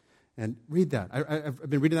Jesus. And read that. I've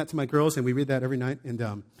been reading that to my girls, and we read that every night.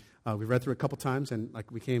 And we read through it a couple times, and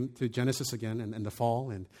we came to Genesis again in the fall.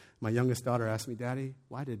 And my youngest daughter asked me, Daddy,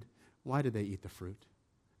 why did they eat the fruit?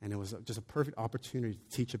 And it was just a perfect opportunity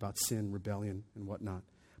to teach about sin, rebellion, and whatnot.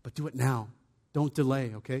 But do it now. Don't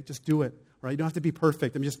delay, okay? Just do it. Right? You don't have to be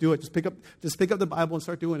perfect. Just do it. Just pick up the Bible and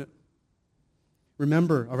start doing it.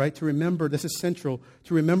 Remember, all right? To remember, this is central.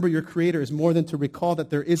 To remember your Creator is more than to recall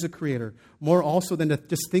that there is a Creator. More also than to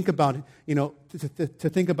just think about, to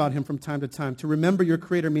think about Him from time to time. To remember your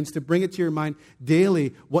Creator means to bring it to your mind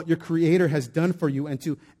daily what your Creator has done for you and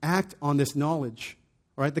to act on this knowledge.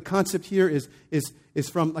 All right? The concept here is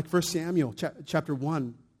from 1 Samuel chapter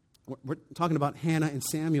 1. We're talking about Hannah and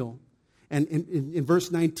Samuel. And in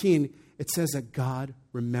verse 19, it says that God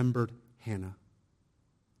remembered Hannah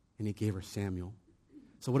and He gave her Samuel.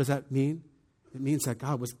 So what does that mean? It means that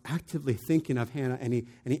God was actively thinking of Hannah and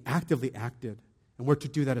he actively acted. And we're to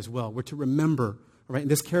do that as well. We're to remember, right?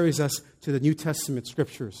 And this carries us to the New Testament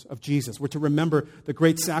scriptures of Jesus. We're to remember the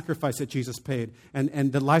great sacrifice that Jesus paid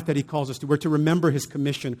and the life that He calls us to. We're to remember His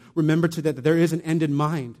commission. Remember that there is an end in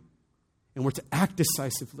mind. And we're to act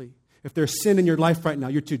decisively. If there's sin in your life right now,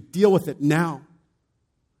 you're to deal with it now.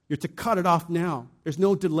 You're to cut it off now. There's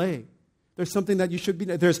no delay. There's something that you should be,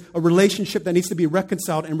 there's a relationship that needs to be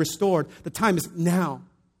reconciled and restored. The time is now.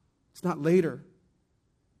 It's not later.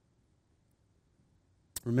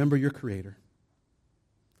 Remember your Creator.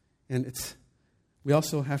 And we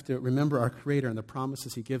also have to remember our Creator and the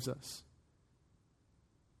promises He gives us.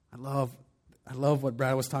 I love what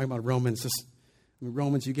Brad was talking about, Romans.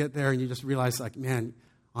 Romans, you get there and you just realize, like, man,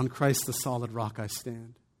 on Christ the solid rock I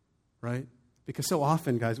stand, right? Because so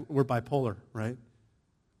often, guys, we're bipolar, right?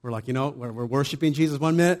 We're like, we're worshiping Jesus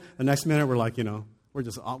one minute, the next minute we're like,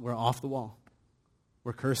 we're off the wall.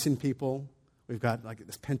 We're cursing people. We've got like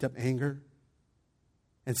this pent-up anger.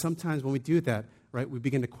 And sometimes when we do that, right, we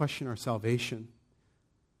begin to question our salvation.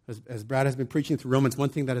 As Brad has been preaching through Romans, one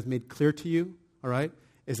thing that is made clear to you, all right,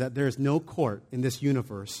 is that there is no court in this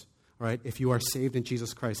universe, all right, if you are saved in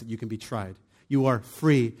Jesus Christ, that you can be tried. You are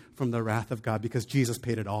free from the wrath of God because Jesus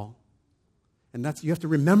paid it all. And you have to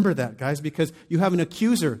remember that, guys, because you have an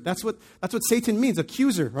accuser. That's what Satan means,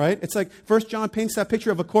 accuser, right? It's like 1 John paints that picture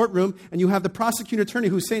of a courtroom, and you have the prosecuting attorney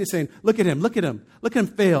who's saying, look at him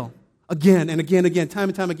fail again and again, time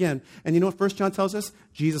and time again. And you know what 1 John tells us?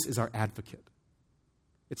 Jesus is our advocate.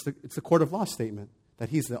 It's the court of law statement that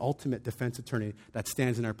He's the ultimate defense attorney that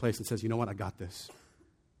stands in our place and says, you know what, I got this.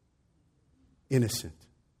 Innocent.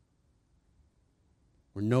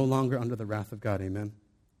 We're no longer under the wrath of God, amen?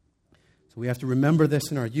 So we have to remember this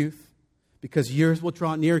in our youth, because years will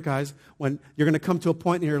draw near, guys, when you're going to come to a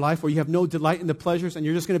point in your life where you have no delight in the pleasures and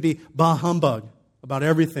you're just going to be bah humbug about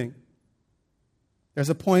everything. There's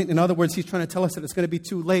a point, in other words, He's trying to tell us that it's going to be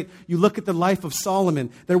too late. You look at the life of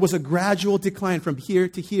Solomon. There was a gradual decline from here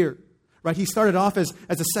to here, right? He started off as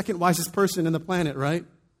the second wisest person in the planet, right?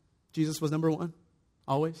 Jesus was number one,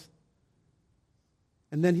 always.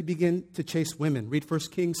 And then he began to chase women. Read 1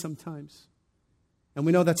 Kings sometimes. And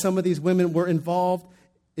we know that some of these women were involved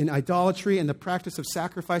in idolatry and the practice of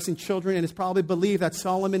sacrificing children, and it's probably believed that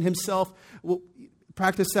Solomon himself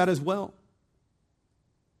practiced that as well.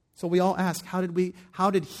 So we all ask, how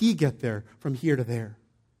did he get there from here to there?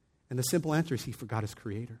 And the simple answer is he forgot his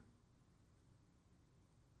Creator.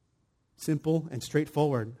 Simple and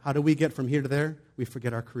straightforward. How do we get from here to there? We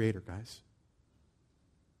forget our Creator, guys.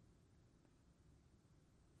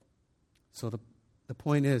 So the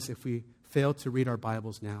point is, if we fail to read our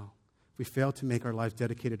Bibles now, if we fail to make our lives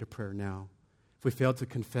dedicated to prayer now, if we fail to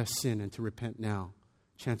confess sin and to repent now,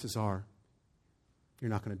 chances are you're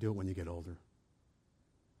not going to do it when you get older.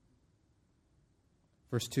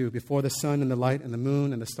 Verse 2, before the sun and the light and the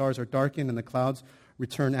moon and the stars are darkened and the clouds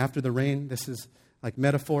return after the rain. This is like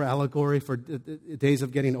metaphor, allegory for days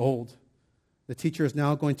of getting old. The teacher is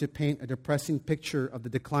now going to paint a depressing picture of the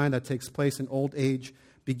decline that takes place in old age.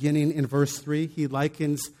 Beginning in verse 3, he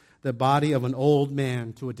likens the body of an old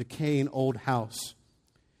man to a decaying old house.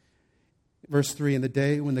 Verse 3, in the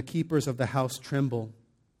day when the keepers of the house tremble.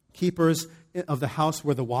 Keepers of the house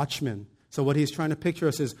were the watchmen. So what he's trying to picture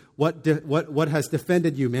us is what has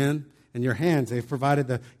defended you, man, in your hands. They've provided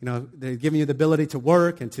they've given you the ability to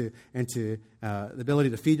work and to the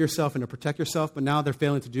ability to feed yourself and to protect yourself, but now they're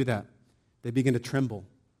failing to do that. They begin to tremble,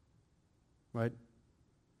 right?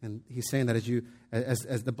 And he's saying that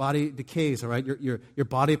as the body decays, all right, your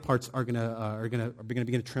body parts are gonna begin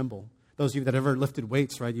to tremble. Those of you that have ever lifted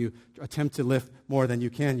weights, right, you attempt to lift more than you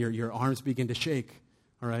can, your arms begin to shake,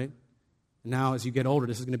 all right? Now, as you get older,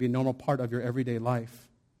 this is going to be a normal part of your everyday life.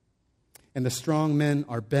 And the strong men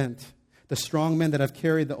are bent. The strong men that have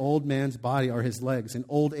carried the old man's body are his legs. In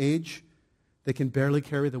old age, they can barely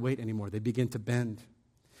carry the weight anymore. They begin to bend.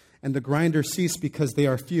 And the grinders cease because they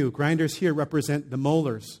are few. Grinders here represent the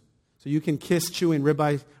molars. So you can kiss chewing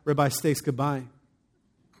ribeye steaks goodbye.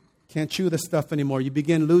 Can't chew this stuff anymore. You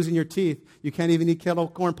begin losing your teeth. You can't even eat kettle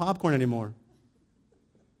corn popcorn anymore.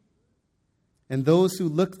 And those who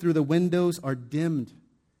look through the windows are dimmed.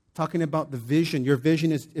 Talking about the vision. Your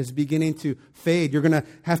vision is beginning to fade. You're going to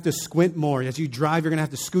have to squint more. As you drive, you're going to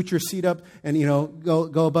have to scoot your seat up and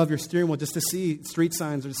go above your steering wheel just to see street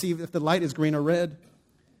signs or to see if the light is green or red.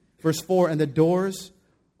 Verse 4, and the doors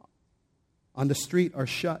on the street are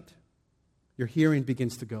shut. Your hearing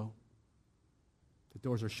begins to go. The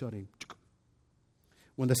doors are shutting.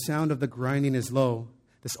 When the sound of the grinding is low,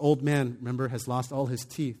 This old man, remember, has lost all his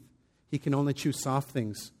teeth. He can only chew soft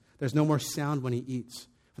things. There's no more sound when he eats.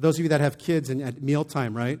 For those of you that have kids and at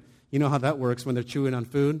mealtime, right? You know how that works when they're chewing on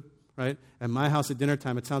food, right? At my house at dinner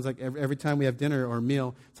time, it sounds like every time we have dinner or a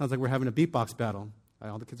meal, it sounds like we're having a beatbox battle. Right?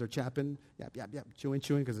 All the kids are chapping, yap, yap, yap, chewing,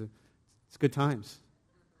 because it's good times.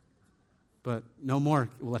 But no more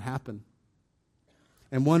will it happen.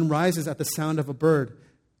 And one rises at the sound of a bird,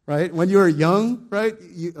 right? When you were young, right?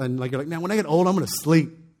 You're like, man, when I get old, I'm going to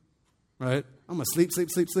sleep, right? I'm going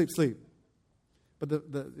to sleep. But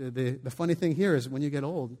the funny thing here is when you get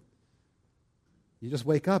old, you just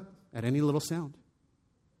wake up at any little sound.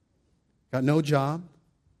 Got no job,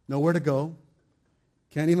 nowhere to go,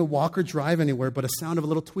 can't even walk or drive anywhere, but a sound of a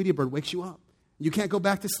little Tweety bird wakes you up. You can't go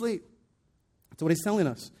back to sleep. That's what he's telling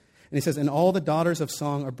us. And he says, and all the daughters of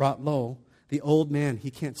song are brought low. The old man,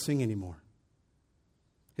 he can't sing anymore.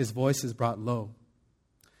 His voice is brought low.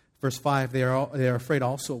 Verse 5, they are afraid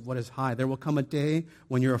also of what is high. There will come a day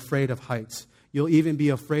when you're afraid of heights. You'll even be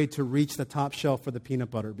afraid to reach the top shelf for the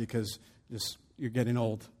peanut butter because you're getting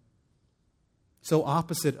old. So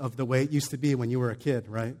opposite of the way it used to be when you were a kid,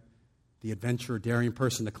 right? The adventurer, daring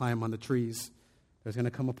person to climb on the trees. There's going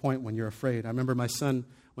to come a point when you're afraid. I remember my son,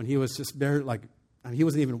 when he was just he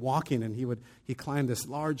wasn't even walking, and he climbed this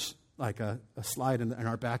large, a slide in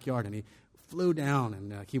our backyard, and he flew down,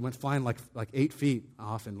 and he went flying like 8 feet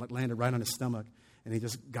off and landed right on his stomach. And he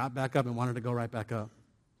just got back up and wanted to go right back up.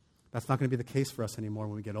 That's not going to be the case for us anymore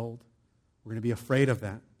when we get old. We're going to be afraid of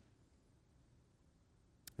that.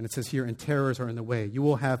 And it says here, and terrors are in the way. You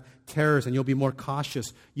will have terrors and you'll be more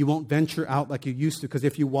cautious. You won't venture out like you used to, because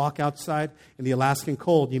if you walk outside in the Alaskan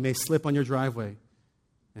cold, you may slip on your driveway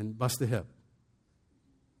and bust a hip.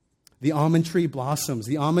 The almond tree blossoms.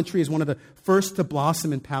 The almond tree is one of the first to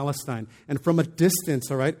blossom in Palestine. And from a distance,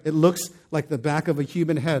 all right, it looks like the back of a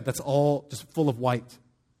human head that's all just full of white.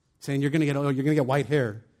 Saying you're going to get white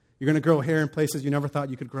hair. You're going to grow hair in places you never thought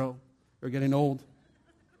you could grow. You're getting old.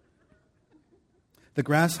 The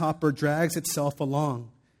grasshopper drags itself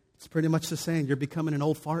along. It's pretty much the same. You're becoming an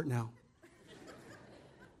old fart now.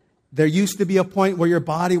 There used to be a point where your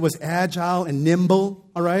body was agile and nimble,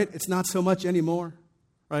 all right? It's not so much anymore,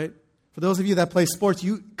 right? For those of you that play sports,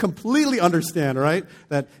 you completely understand, right?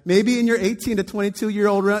 That maybe in your 18 to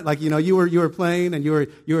 22-year-old, you were playing and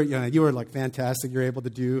you were like fantastic. You're able to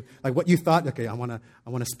do like what you thought. Okay, I want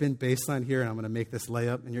to spin baseline here and I'm going to make this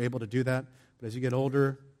layup, and you're able to do that. But as you get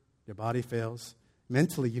older, your body fails.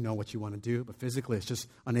 Mentally, you know what you want to do, but physically, it's just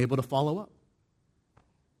unable to follow up.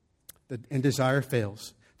 And desire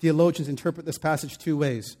fails. Theologians interpret this passage two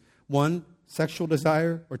ways. One, sexual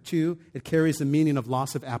desire, or two, it carries the meaning of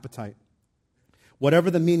loss of appetite. Whatever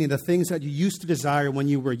the meaning, the things that you used to desire when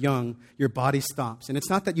you were young, your body stops. And it's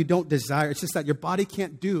not that you don't desire, it's just that your body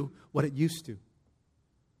can't do what it used to.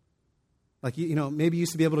 Like, maybe you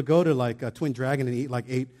used to be able to go to like a Twin Dragon and eat like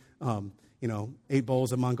 8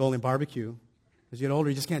 bowls of Mongolian barbecue. As you get older,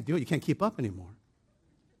 you just can't do it. You can't keep up anymore.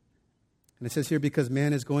 And it says here, because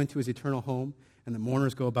man is going to his eternal home and the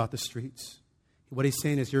mourners go about the streets. What he's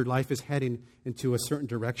saying is your life is heading into a certain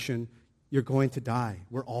direction. You're going to die.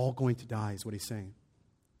 We're all going to die is what he's saying.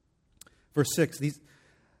 Verse 6,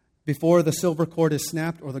 before the silver cord is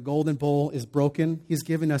snapped or the golden bowl is broken, he's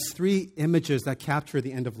given us 3 images that capture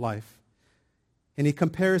the end of life. And he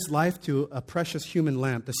compares life to a precious human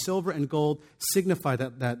lamp. The silver and gold signify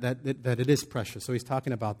that it is precious. So he's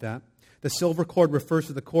talking about that. The silver cord refers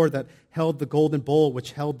to the cord that held the golden bowl,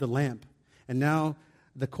 which held the lamp. And now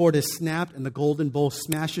the cord is snapped and the golden bowl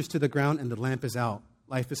smashes to the ground and the lamp is out.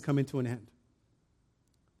 Life is coming to an end.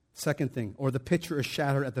 Second thing, or the pitcher is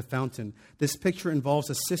shattered at the fountain. This picture involves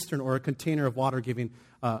a cistern or a container of water giving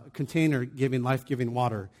life-giving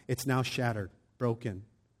water. It's now shattered, broken.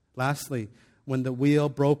 Lastly, when the wheel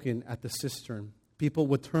broken at the cistern. People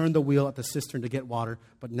would turn the wheel at the cistern to get water,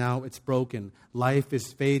 but now it's broken. Life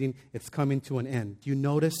is fading. It's coming to an end. Do you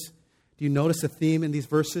notice a theme in these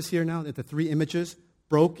verses here now? At the 3 images?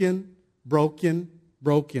 Broken, broken,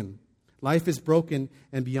 broken. Life is broken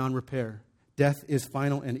and beyond repair. Death is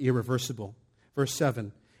final and irreversible. Verse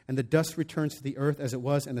 7, and the dust returns to the earth as it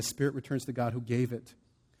was, and the spirit returns to God who gave it.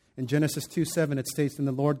 In Genesis 2:7, it states, and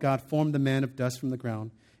the Lord God formed the man of dust from the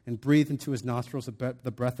ground and breathed into his nostrils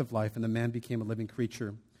the breath of life, and the man became a living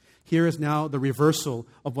creature. Here is now the reversal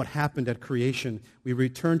of what happened at creation. We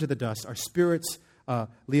return to the dust. Our spirits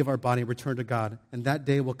leave our body and return to God, and that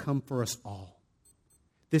day will come for us all.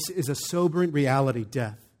 This is a sobering reality,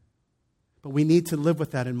 death. But we need to live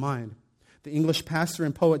with that in mind. The English pastor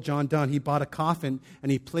and poet John Donne, he bought a coffin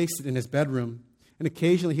and he placed it in his bedroom, and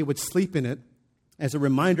occasionally he would sleep in it as a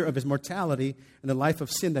reminder of his mortality and the life of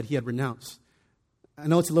sin that he had renounced. I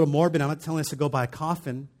know it's a little morbid. I'm not telling us to go by a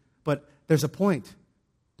coffin, but there's a point.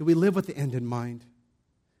 Do we live with the end in mind?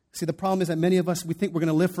 See, the problem is that many of us, we think we're going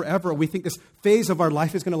to live forever, or we think this phase of our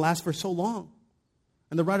life is going to last for so long.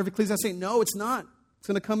 And the writer of Ecclesiastes is saying, no, it's not. It's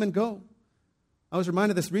going to come and go. I was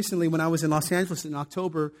reminded of this recently when I was in Los Angeles in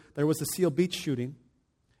October. There was the Seal Beach shooting,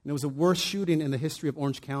 and it was the worst shooting in the history of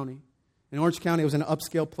Orange County. In Orange County, it was an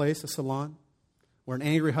upscale place, a salon, where an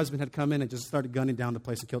angry husband had come in and just started gunning down the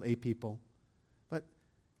place and killed 8 people. But,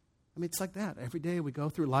 I mean, it's like that. Every day we go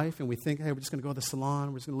through life and we think, hey, we're just going to go to the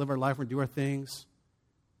salon, we're just going to live our life, we're going to do our things.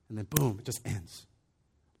 And then, boom, it just ends.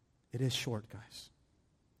 It is short, guys.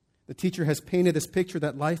 The teacher has painted this picture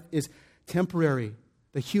that life is temporary.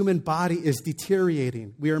 The human body is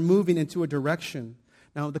deteriorating. We are moving into a direction.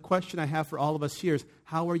 Now, the question I have for all of us here is,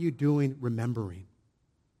 how are you doing remembering?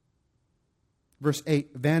 Verse 8,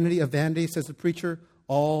 vanity of vanity, says the preacher,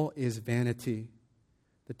 all is vanity.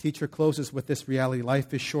 The teacher closes with this reality.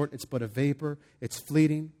 Life is short, it's but a vapor, it's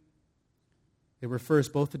fleeting. It refers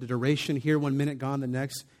both to the duration, here 1 minute, gone the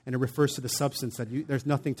next, and it refers to the substance that there's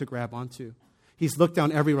nothing to grab onto. He's looked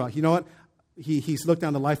down every rock. You know what? He's looked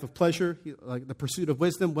down the life of pleasure, like the pursuit of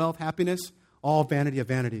wisdom, wealth, happiness, all vanity of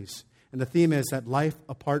vanities. And the theme is that life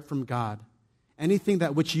apart from God, anything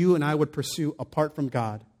that which you and I would pursue apart from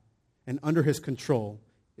God and under His control,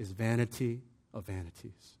 is vanity of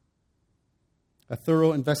vanities. A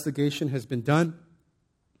thorough investigation has been done,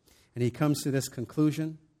 and he comes to this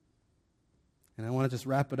conclusion. And I want to just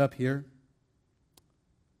wrap it up here.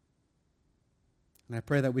 And I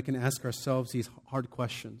pray that we can ask ourselves these hard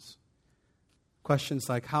questions. Questions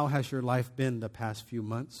like, how has your life been the past few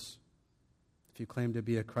months? If you claim to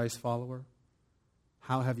be a Christ follower,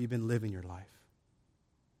 how have you been living your life?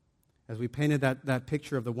 As we painted that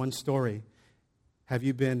picture of the one story, have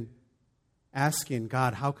you been asking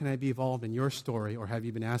God, how can I be involved in your story? Or have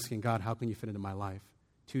you been asking God, how can you fit into my life?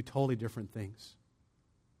 Two totally different things.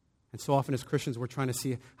 And so often as Christians, we're trying to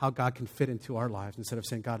see how God can fit into our lives instead of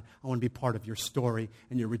saying, God, I want to be part of your story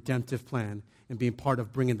and your redemptive plan and being part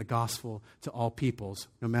of bringing the gospel to all peoples,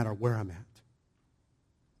 no matter where I'm at.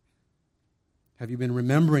 Have you been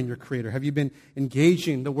remembering your Creator? Have you been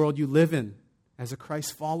engaging the world you live in as a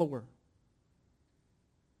Christ follower?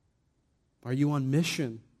 Are you on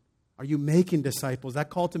mission? Are you making disciples? That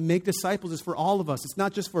call to make disciples is for all of us. It's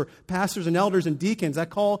not just for pastors and elders and deacons. That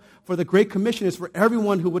call for the Great Commission is for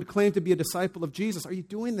everyone who would claim to be a disciple of Jesus. Are you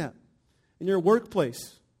doing that in your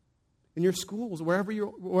workplace, in your schools, wherever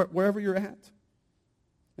you're at?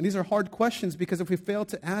 And these are hard questions because if we fail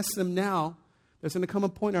to ask them now, there's going to come a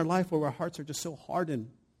point in our life where our hearts are just so hardened.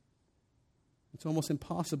 It's almost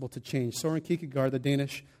impossible to change. Søren Kierkegaard, the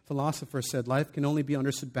Danish philosopher, said, life can only be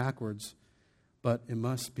understood backwards, but it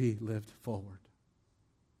must be lived forward.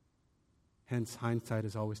 Hence, hindsight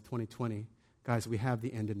is always 20/20. Guys, we have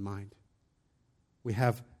the end in mind. We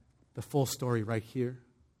have the full story right here.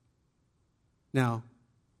 Now,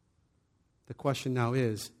 the question now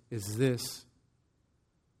is this,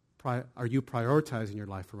 are you prioritizing your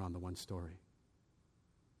life around the one story?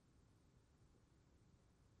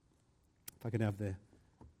 If I could have the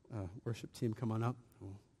worship team come on up.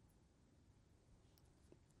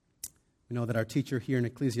 We know that our teacher here in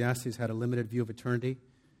Ecclesiastes had a limited view of eternity.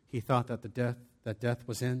 He thought that death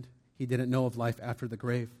was end. He didn't know of life after the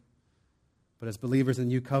grave. But as believers in the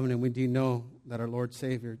New Covenant, we do know that our Lord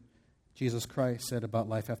Savior, Jesus Christ, said about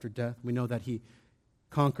life after death. We know that He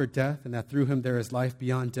conquered death and that through Him there is life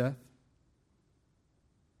beyond death.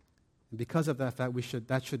 And because of that fact,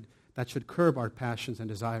 that should curb our passions and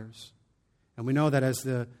desires. And we know that as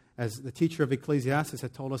the teacher of Ecclesiastes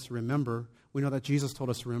had told us to remember, we know that Jesus told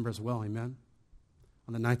us to remember as well, amen?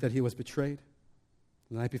 On the night that He was betrayed,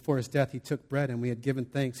 the night before His death, He took bread and we had given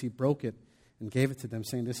thanks. He broke it and gave it to them,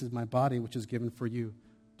 saying, this is my body which is given for you.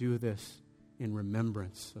 Do this in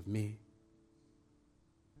remembrance of me.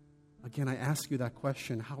 Again, I ask you that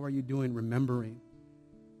question. How are you doing remembering?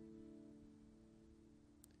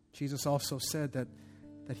 Jesus also said that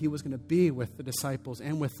He was going to be with the disciples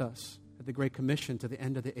and with us at the Great Commission to the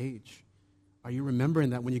end of the age. Are you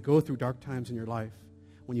remembering that when you go through dark times in your life,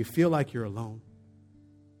 when you feel like you're alone?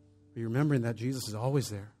 Are you remembering that Jesus is always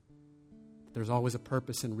there? There's always a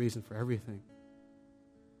purpose and reason for everything.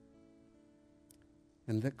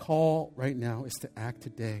 And the call right now is to act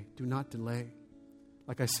today. Do not delay.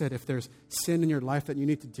 Like I said, if there's sin in your life that you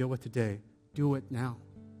need to deal with today, do it now.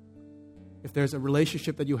 If there's a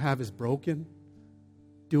relationship that you have is broken,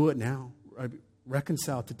 do it now.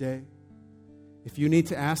 Reconcile today. If you need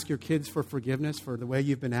to ask your kids for forgiveness for the way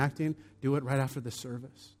you've been acting, do it right after the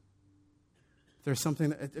service. If there's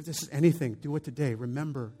something, if this is anything, do it today.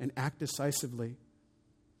 Remember and act decisively.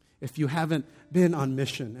 if you haven't been on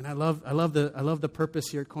mission. And I love the purpose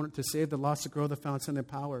here to save the lost, to grow the found, and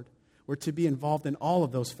empowered. We're to be involved in all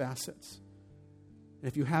of those facets. And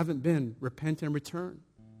if you haven't been, repent and return.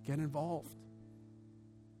 Get involved.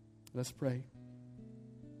 Let's pray.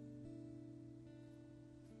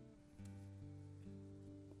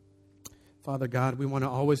 Father God, we want to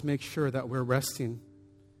always make sure that we're resting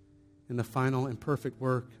in the final and perfect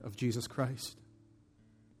work of Jesus Christ.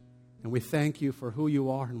 And we thank you for who you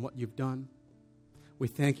are and what you've done. We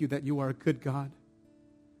thank you that you are a good God.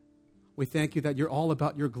 We thank you that you're all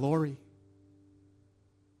about your glory.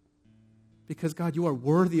 Because, God, you are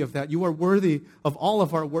worthy of that. You are worthy of all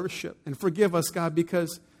of our worship. And forgive us, God,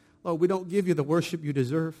 because, Lord, we don't give you the worship you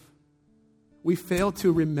deserve. We fail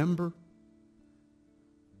to remember.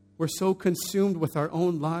 We're so consumed with our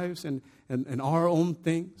own lives and our own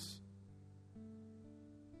things.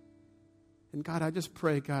 And God, I just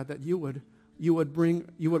pray, God, that you would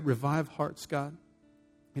revive hearts, God,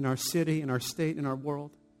 in our city, in our state, in our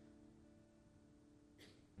world.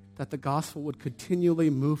 That the gospel would continually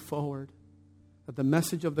move forward. That the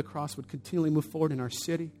message of the cross would continually move forward in our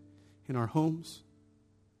city, in our homes.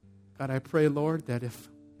 God, I pray, Lord, that if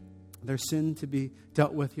there's sin to be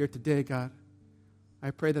dealt with here today, God, I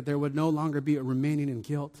pray that there would no longer be a remaining in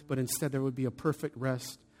guilt, but instead there would be a perfect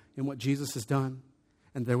rest in what Jesus has done.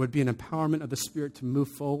 And there would be an empowerment of the Spirit to move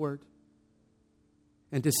forward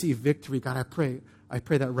and to see victory. God, I pray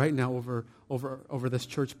that right now over this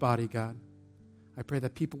church body, God. I pray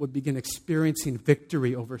that people would begin experiencing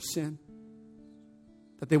victory over sin.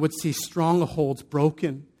 That they would see strongholds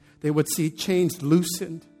broken. They would see chains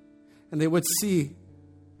loosened. And they would see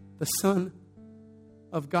the Son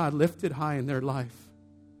of God lifted high in their life.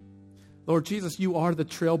 Lord Jesus, you are the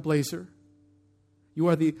trailblazer. You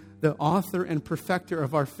are the author and perfecter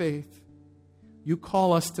of our faith. You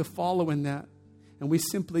call us to follow in that. And we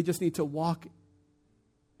simply just need to walk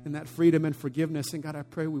in that freedom and forgiveness. And God, I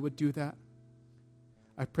pray we would do that.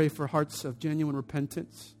 I pray for hearts of genuine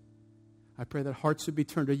repentance. I pray that hearts would be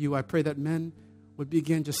turned to you. I pray that men would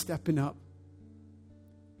begin just stepping up.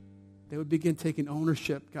 They would begin taking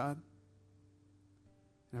ownership, God.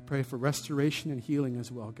 And I pray for restoration and healing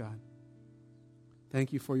as well, God.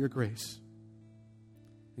 Thank you for your grace.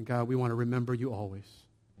 And God, we want to remember you always.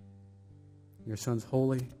 In your Son's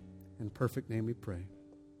holy and perfect name we pray.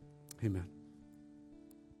 Amen.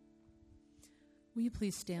 Will you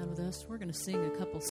please stand with us? We're going to sing a couple